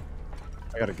to heal.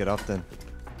 I gotta get up then.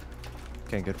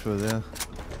 Can't get through there.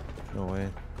 No way.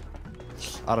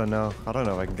 I don't know. I don't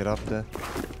know if I can get up there.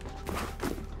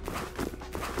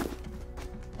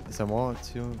 Is there more?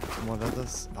 Two more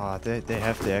letters? Ah, they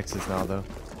have the access now though.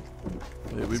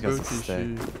 Yeah, we These guys broke will these stay.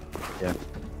 shoes. Yeah.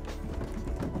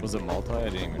 Was it multi? I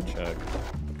didn't even check.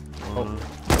 Oh.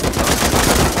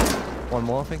 One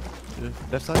more, I think. Yeah.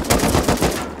 Left side.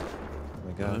 Oh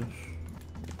my god. Nice.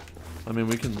 I mean,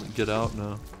 we can get out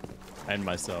now. And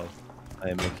myself. I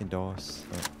am making doors.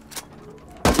 Oh.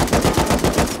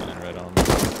 And right on.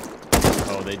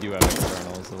 Oh, they do have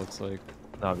externals, it looks like.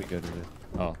 Nah, we good with it.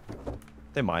 Oh.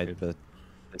 They might, but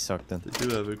they suck then. They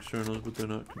do have externals, but they're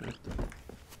not connected.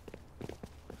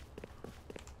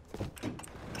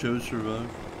 Joe survived.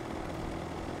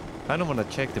 I don't want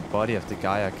to check the body of the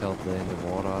guy I killed there in the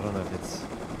water. I don't know if it's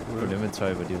Where? full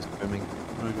inventory, but he was swimming.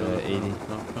 I got 80.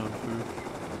 Not found food.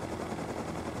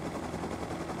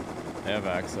 They have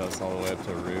access all the way up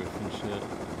to roof and shit.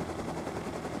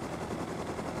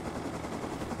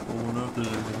 I wonder if there's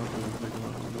anything else I can take on.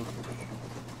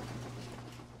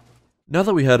 Now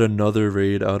that we had another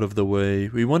raid out of the way,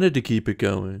 we wanted to keep it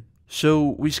going.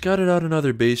 So we scouted out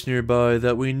another base nearby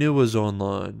that we knew was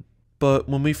online. But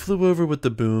when we flew over with the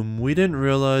boom, we didn't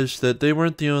realize that they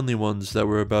weren't the only ones that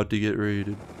were about to get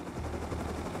raided.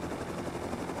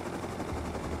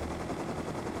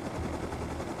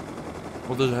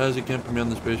 Well, there's a Hesi camping me on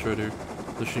this base right here.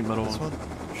 The sheet metal This one.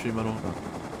 one? Sheet metal one. Oh.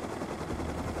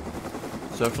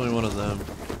 It's definitely one of them.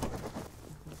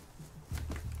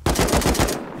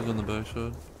 He's on the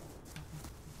backside.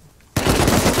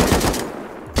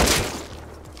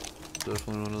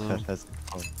 Definitely one of them. That's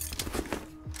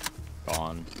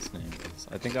Gone, his name is.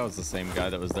 I think that was the same guy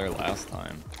that was there last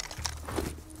time.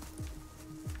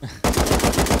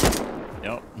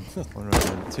 Yep. One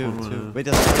right, two. One right. Wait,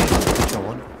 that's three. Which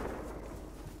one?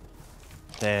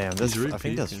 Damn, that's. He's I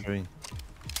think that's re-peeking. 3.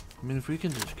 I mean, if we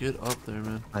can just get up there,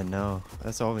 man. I know.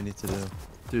 That's all we need to do.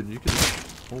 Dude, you can.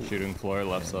 Oh. Shooting floor,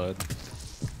 left side.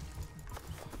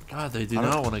 God, they do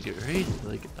not want to get raided.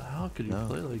 Like, how could you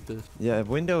play like this? Yeah,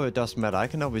 window, it doesn't matter. I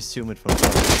can always zoom it from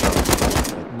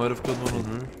top. Might have killed one on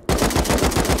roof.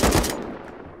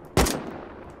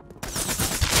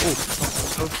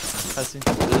 Oh, I see.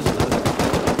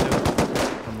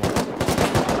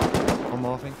 One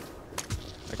more, I think.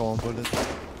 I got 1 bullet.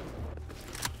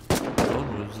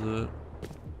 What was that?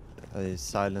 A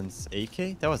silence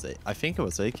AK? That was I think it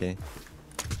was AK.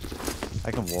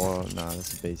 I can war. Nah,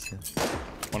 that's a base here.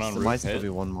 One on There roof. might still Hit. be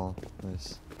one more.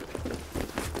 Nice.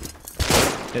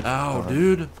 Ow, Alright.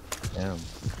 dude. Damn.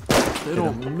 They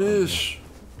don't miss.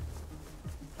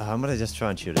 I'm gonna just try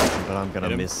and shoot it, but I'm gonna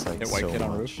Hit him. miss like Hit white so kid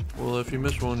on much. Well, if you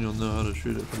miss one, you'll know how to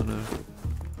shoot it from the neck.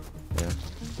 Yeah.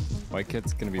 White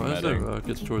kid's gonna be Why is there medding.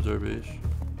 rockets towards our base?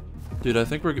 Dude, I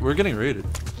think we're getting raided.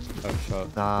 Oh,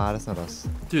 shot. Nah, that's not us.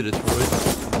 Dude, it's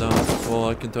right down. Well,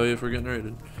 I can tell you if we're getting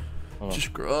raided. Hold on.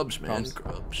 Just grubs, man. Comms.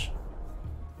 Grubs.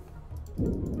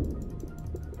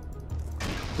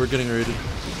 We're getting raided.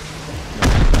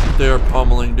 They are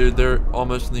pummeling, dude. They're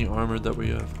almost in the armor that we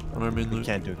have on our main We loot.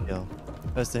 can't do a kill.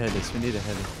 Where's the helis? We need a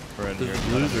heli. We're in There's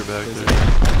here. a loser back there.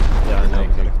 Yeah, I know. We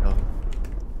gotta kill.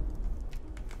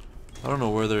 I don't know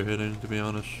where they're hitting, to be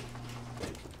honest.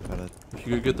 Got it. If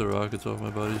you could get the rockets off my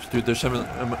bodies. Dude, there's some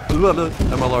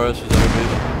MLRS is out of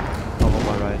base. I'm on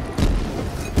my right.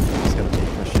 It's gonna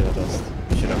take my shit dust.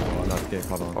 We should have not get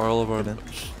caught on. All of our Get in.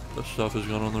 the stuff is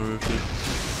gone on the roof, dude.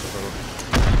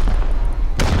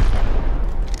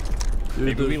 Dude,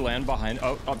 Maybe we there's- land behind.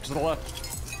 Oh, up to the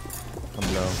left.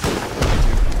 I'm low.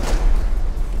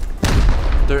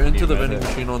 they're into Need the med vending hit.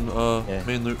 machine on Yeah.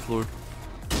 main loot floor.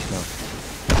 No.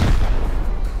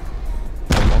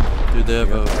 Dude, they have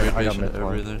I a got- raid I got base and mid point.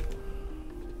 everything.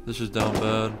 This is down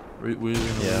bad. We're gonna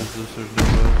Yeah. lose this. There's no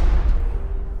way.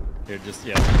 Here, just,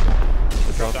 yeah.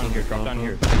 Drop Drop down them, here, drop down them.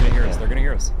 here. They're gonna hear us, Yeah. they're gonna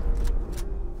hear us.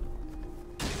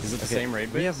 Is it the Okay, same raid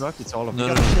base? We have rockets all of No,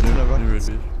 them. no, We got shit no, ton of new raid rockets.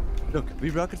 base. Look, we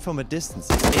rocket from a distance.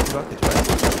 It's 8 rockets,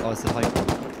 right? Oh, it's the high one.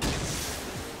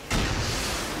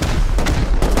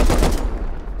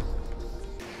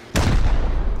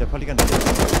 They're probably gonna do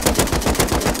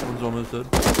it. One's almost dead.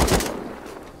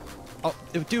 Oh,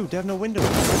 dude, they have no window.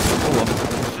 Oh,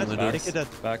 well. They do. Take it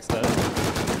at Back's dead.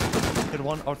 hit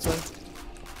one outside.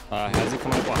 Has he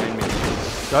coming up behind me?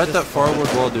 Guy at that forward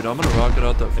wall, dude. I'm gonna rocket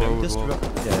out that forward Just wall. yeah.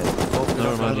 Oh,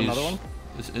 Never mind, Another he's one?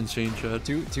 it's insane, Chad.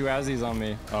 Two Azzies on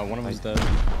me. One of them's dead.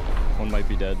 One might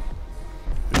be dead.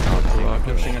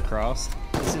 Rocket. Pushing across.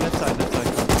 It's the left side, left side.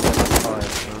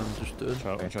 Alright, I'm just dead.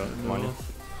 Shot, shot. No. Come on.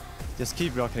 just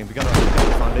keep rocketing. We got a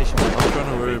foundation. I'm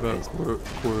trying to worry about core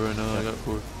right now. I got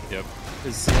core. Yep.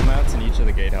 There's seal mats in each of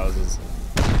the gatehouses.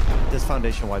 This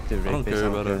foundation wiped the raid I don't base. care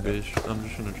about our care. base. I'm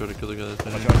just gonna try to kill the guy that's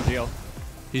in Watch here. out, GL.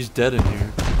 He's dead in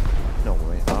here. No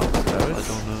way. Oh, I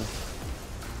don't know.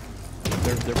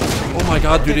 They're Oh my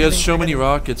god, dude, he has so many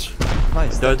rockets.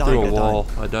 Nice. I they're died through dying, a they're wall.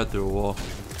 dying. I died through a wall.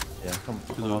 Yeah, come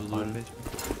those on, looted.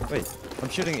 Wait, I'm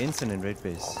shooting instant in raid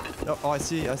base. Oh, I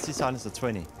see silence at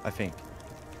 20, I think.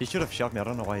 He should have shot me, I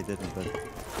don't know why he didn't, but...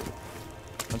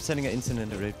 I'm sending an instant in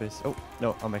the raid base. Oh,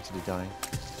 no, I'm actually dying.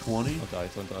 20? Don't die,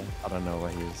 don't die. I don't know where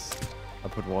he is. I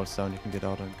put walls down, you can get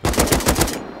out and go.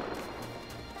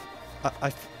 He's I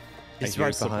hear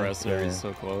right behind. suppressor, he's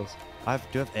so close. Do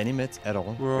you have any meds at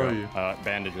all? Where are you?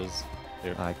 Bandages.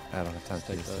 Here. I don't have time to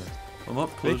Take use that. that. I'm up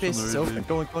Raid close base on is the raid open. base.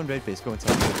 Go in raid base, go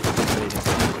inside. Waiting.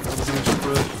 I'm getting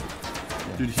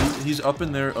suppressed. Dude, he's up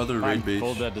in their other I'm raid base.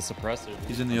 full dead to suppressor.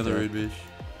 He's in the other Okay. raid base.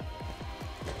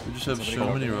 We just have Somebody so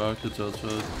go many up there. rockets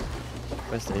outside.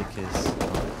 Where's the AKs?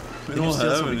 We Can you don't steal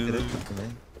have so we can anything. get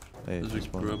it? Hey, There's a this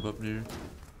one. grub up near.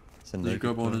 It's a There's a naked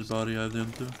grub on his ghost. body. I have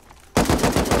them too.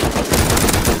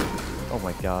 Oh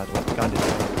my god, what gun did you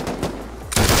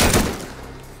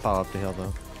Far up the hill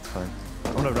though. It's fine.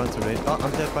 I'm gonna run to raid. Oh,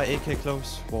 I'm dead by AK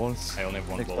close. Walls. I only have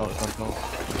one Next bullet. door, front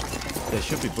door. There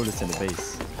should be bullets in the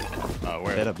base.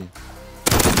 Where? Better be.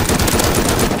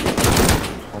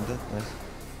 I'm dead, nice.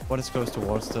 One is close to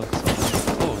wall still. So.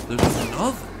 Oh, there's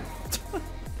another.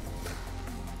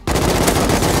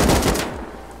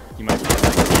 He might be at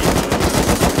that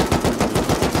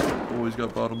Oh, he's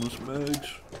got bottomless mags.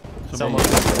 Someone.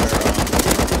 gate.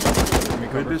 Can we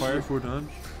Raid cover base fire? 4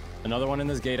 times. Another one in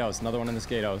this gatehouse. Another one in this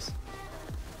gatehouse.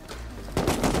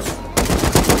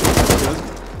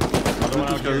 Another one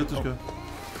out here. Loot this guy.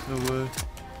 No way.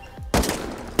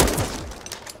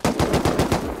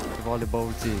 Give all the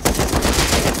bolties.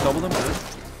 Double them dead.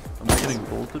 I'm just getting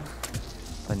bolted.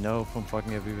 I know from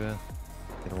fucking everywhere.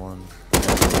 Get one.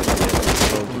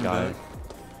 Boldy guy.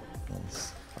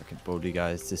 Nice. Fucking boldy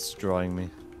guy is destroying me.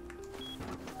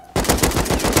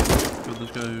 Kill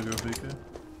this guy who got BK.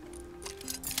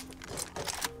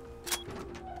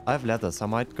 I have ladders. I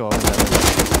might go up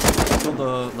ladders. Kill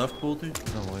the left bolty.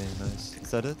 No way. Nice.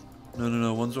 Is that it?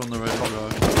 No. One's on the right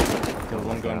rock. Kill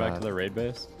one going back to the raid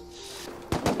base.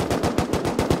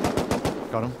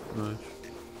 Got him. Nice.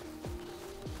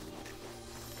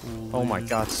 Oh my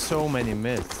god, so many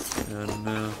myths. Yeah,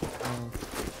 no.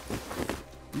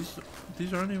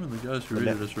 These aren't even the guys who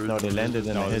raided us. No, they landed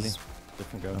in the heli.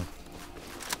 Different guy.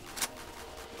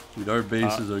 Dude, our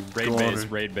base is a goner.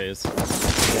 Raid base. Yeah,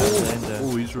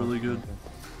 Oh, he's really good.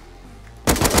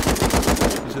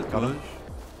 He's hit Got him. push.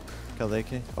 Kill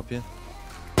AK, up here.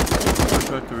 Push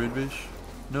back to raid base.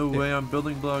 No way, I'm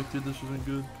building block, dude. This isn't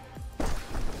good.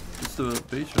 It's the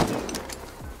base right?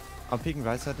 I'm peeking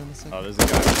right side in a second. Oh, there's a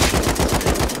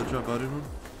guy. Good job, buddy, man.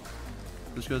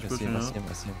 This guy's I see pushing him, I out. see him,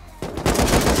 I see him.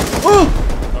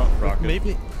 Oh, rocket.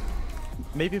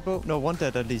 Maybe both. No, one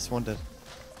dead at least, one dead.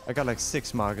 I got like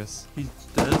 6 markers. He's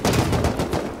dead.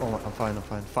 Oh, I'm fine, I'm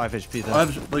fine. 5 HP there. I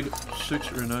have like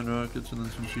 6 or 9 rockets and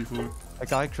then some C4. A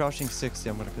guy crouching 60,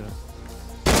 I'm gonna kill him.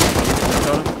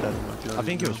 Got him? Dead. Oh my God, I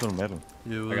think he he's was full metal.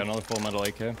 dead. Yeah, I got another full metal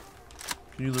AK. Can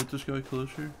you loot this guy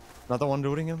closer? Another one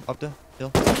looting him, up there,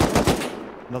 hill.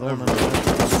 Another one on the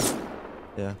hill.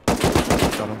 Yeah.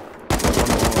 Got him. One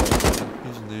more.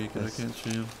 He's naked, Yes. I can't see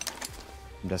him.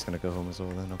 I'm just gonna go home as well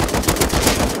then.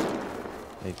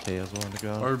 Okay. AK as well on the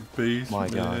ground. Our base, My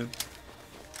man. God.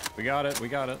 We got it. We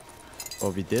got it. Oh,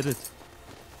 we did it.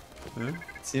 Yeah?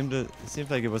 It seemed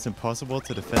like it was impossible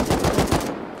to defend.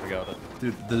 We got it.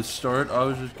 Dude, the start, I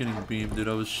was just getting beamed, dude.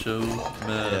 I was so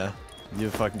mad. Yeah. You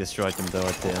fucking destroyed them though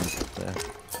at the end. There.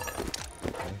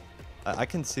 Okay. I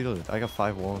can seal it. I got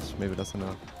 5 walls. Maybe that's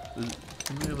enough.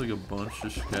 We have like a bunch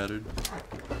just scattered.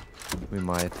 We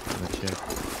might. Let's check.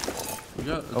 We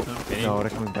got Oh, okay. no, they're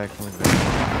coming back, coming back.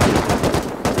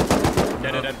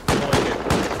 Dead.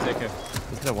 Full AK.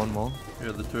 Is there one more?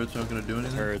 Yeah, the turret's not gonna do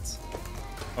anything. Turrets.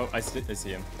 Oh, I see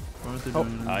him. Why aren't they Oh,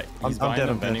 doing anything? He's I'm behind dead,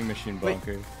 the I'm dead. vending machine Wait.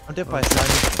 bunker. I'm dead by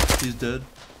silence. He's dead.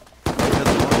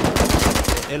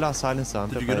 LR silencer. I'm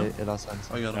Did dead you by get him? LR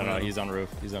silencer. I got him. No, he's on roof.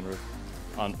 He's on roof.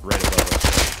 On right above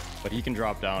us. But he can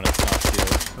drop down. It's not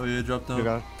sealed. Oh yeah, drop down. You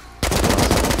got it?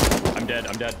 I'm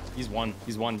dead. He's one.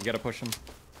 You gotta push him.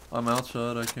 I'm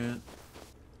outside, I can't.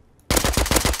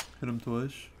 Hit him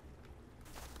twice.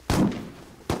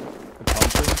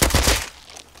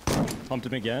 Pumped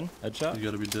him again. Headshot. You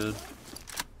gotta be dead.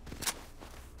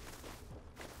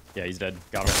 Yeah, he's dead.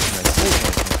 Got him.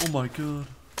 Oh my god.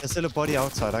 There's still a body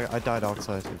outside. I died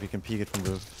outside. If you can peek it from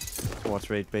roof. Towards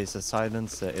raid base.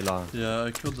 Silence. LR. Yeah,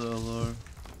 I killed the LR.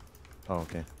 Oh,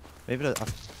 okay. Maybe that. I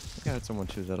think I had someone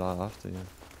choose LR after you.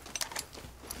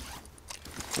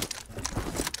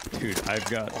 Dude, I've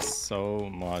got so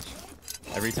much.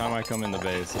 Every time I come in the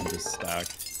base, I'm just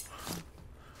stacked.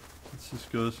 It's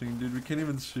disgusting, dude. We can't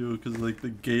even seal because like the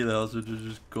gatehouses are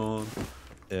just gone.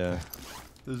 Yeah.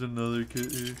 There's another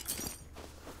kit here.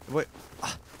 Wait.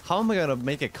 How am I gonna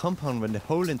make a compound when the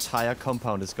whole entire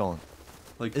compound is gone?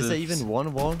 Like Is there this. even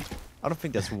one wall? I don't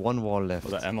think there's one wall left.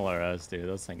 Well, the MLRS, dude,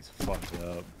 those things fucked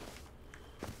up.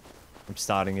 I'm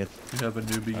starting it. We have a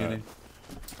new beginning.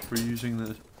 We're using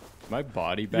this. My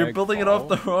body bag. You're building it off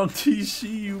the fall? wrong TC,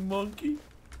 you monkey.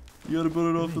 You gotta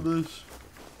build it off of this.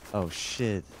 Oh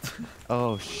shit.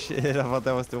 Oh shit, I thought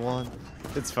that was the one.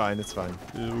 It's fine, it's fine.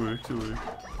 Yeah, it works, it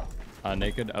works.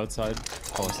 Naked outside.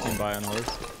 Costing by on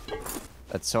horse.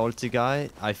 That salty guy,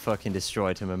 I fucking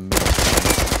destroyed him immediately.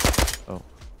 Oh.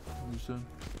 Understand?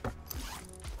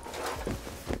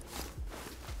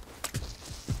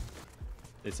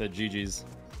 They said GG's.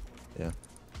 Yeah.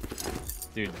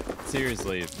 Dude,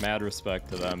 seriously, mad respect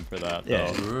to them for that.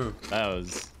 Yeah. Though. Sure.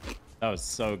 That was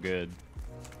so good.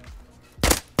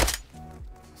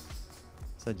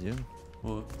 Is that you?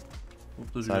 What?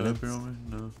 What does you Silence. up here on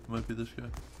me? No, it might be this guy.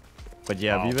 But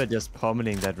yeah, we Wow. were just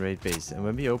pummeling that raid base. And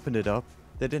when we opened it up,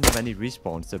 they didn't have any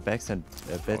respawns. The backs and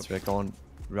beds were gone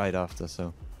right after,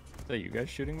 so. Is that you guys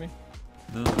shooting me?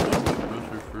 No,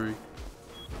 those are free.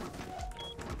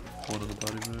 One of the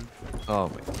body bags. Oh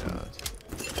my god.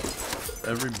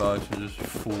 Every box is just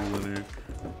full in here.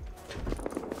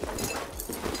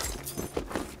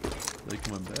 They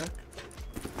coming back?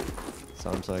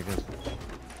 Sounds like it.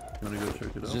 You wanna go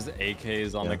check it It's out? just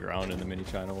AKs on Yeah. the ground in the mini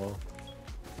China wall.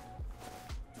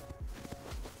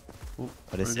 Oh,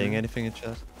 Are they right saying here. anything in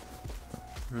chat?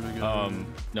 Heard a guy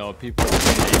No, people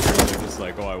they're just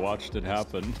like, oh, I watched it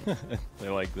happen.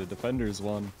 They're like, the defenders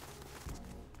won.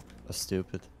 Or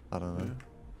stupid? I don't know. Yeah.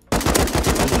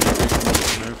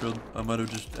 Airfield. I might have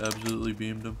just absolutely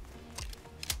beamed him.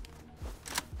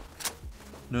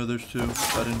 No, there's two.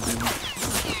 I didn't beam him.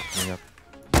 Yep.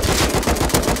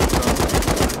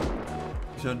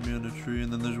 He's had me on a tree,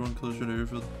 and then there's one closer to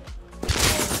airfield.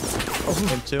 Oh,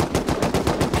 him too.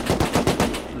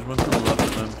 There's one to the left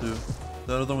of them too.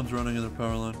 That other one's running in their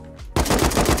power line.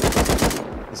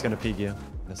 He's gonna peek you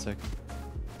in a second.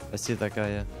 I see that guy,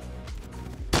 yeah.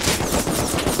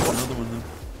 Another one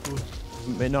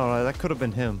though. Wait, no, that could have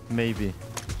been him, maybe.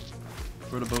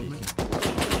 Right above me.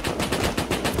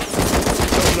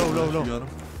 No. You got him.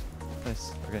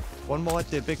 Nice. Okay. One more at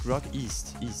the big rock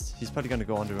east. He's probably gonna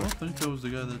go on the I rock. don't think that was the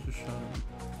guy that just shot him.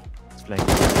 It's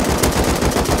flanking.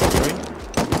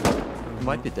 He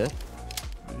might be dead.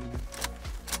 Maybe.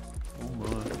 Oh my. I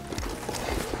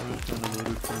was kind of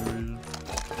loaded for a reason.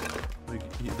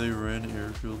 Like, they ran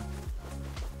airfield.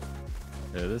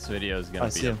 Yeah, this video is gonna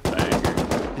be see a him.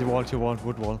 banger. He wall,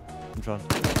 wood wall. In front.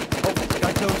 Oh,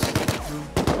 guy close.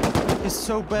 He's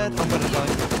so bad. I'm gonna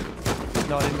die.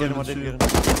 No, I didn't get him. I didn't get him.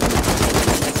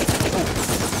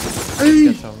 Oh.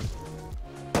 Hey!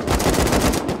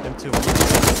 M2.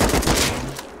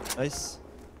 Nice.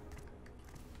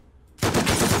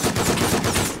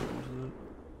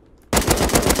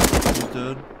 He's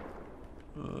dead.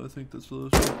 I think that's the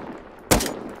last one.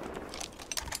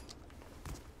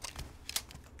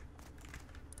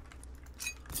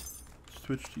 It's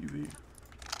Twitch TV.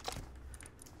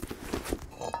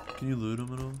 Can you loot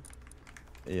him at all?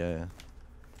 Yeah.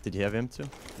 Did he have M2?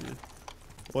 Yeah.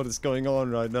 What is going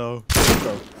on right now? What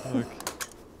the fuck?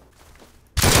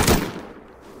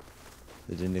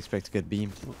 They didn't expect to get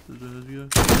beamed. What does it have?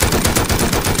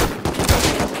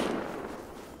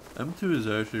 M2 is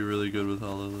actually really good with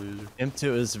hollow laser.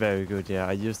 M2 is very good, yeah.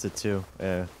 I used it too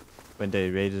when they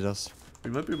raided us. We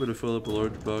might be able to fill up a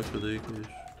large box with AKs.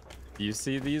 Do you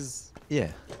see these? Yeah.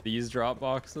 These drop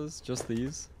boxes? Just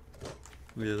these?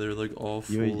 Yeah, they're like all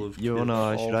full of You kit. wanna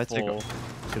All should I take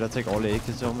all the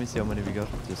AKs on me? See how many we got?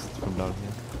 Just come down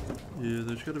here. Yeah,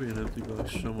 there's gotta be an empty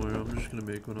box somewhere. I'm just gonna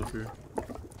make one up here.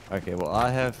 Okay, well I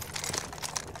have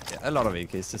a lot of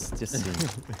AKs. Just see.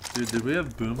 Dude, did we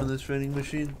have boom in this vending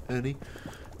machine? Any?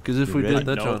 Because if You we ready? did,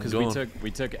 that No, John's because gone.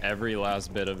 we took every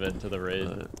last bit of it to the raid.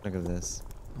 Look at this.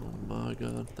 Oh my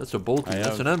god, that's a bulky. I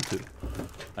That's an have- M2.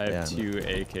 I have Yeah, 2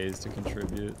 AKs to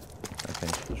contribute. Okay.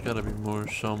 There's gotta be more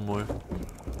somewhere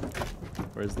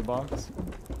Where's the box?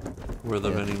 where the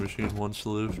Yeah. vending machine once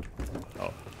lived.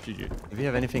 Oh, GG. Do we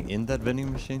have anything in that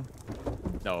vending machine?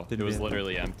 No, Did it was we-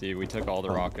 literally empty. We took all the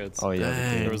rockets. Oh yeah.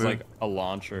 Dang. There was bro. like a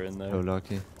launcher in there. Oh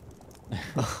lucky.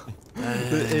 Dang.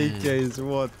 The AKs,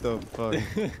 what the fuck?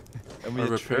 And Our had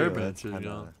repair trio, bench that's is kinda-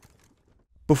 gone.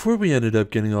 Before we ended up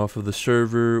getting off of the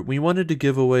server, we wanted to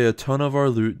give away a ton of our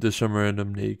loot to some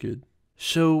random naked.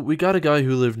 So we got a guy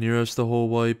who lived near us the whole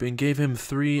wipe and gave him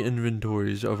 3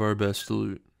 inventories of our best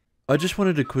loot. I just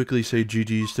wanted to quickly say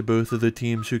GG's to both of the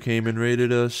teams who came and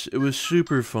raided us. It was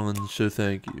super fun, so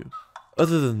thank you.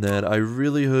 Other than that, I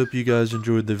really hope you guys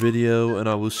enjoyed the video, and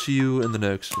I will see you in the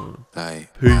next one.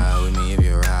 Like, Peace. ride with me if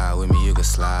you ride with me, you can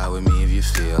slide with me if you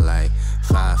feel like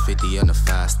 550 on the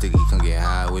 5 sticky, come get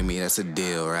high with me, that's a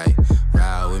deal, right?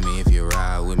 Ride with me if you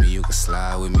ride with me, you can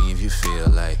slide with me if you feel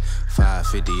like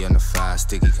 550 on the 5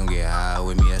 sticky, come get high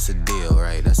with me, that's a deal,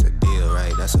 right? That's a deal,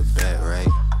 right? That's a bet, right?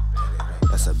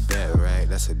 That's a bet, right?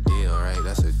 That's a deal, right?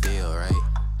 That's a deal, right?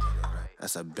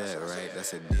 That's a bet, right?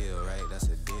 That's a deal, right? That's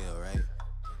a deal, right?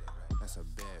 That's a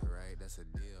bet, right? That's a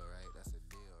deal.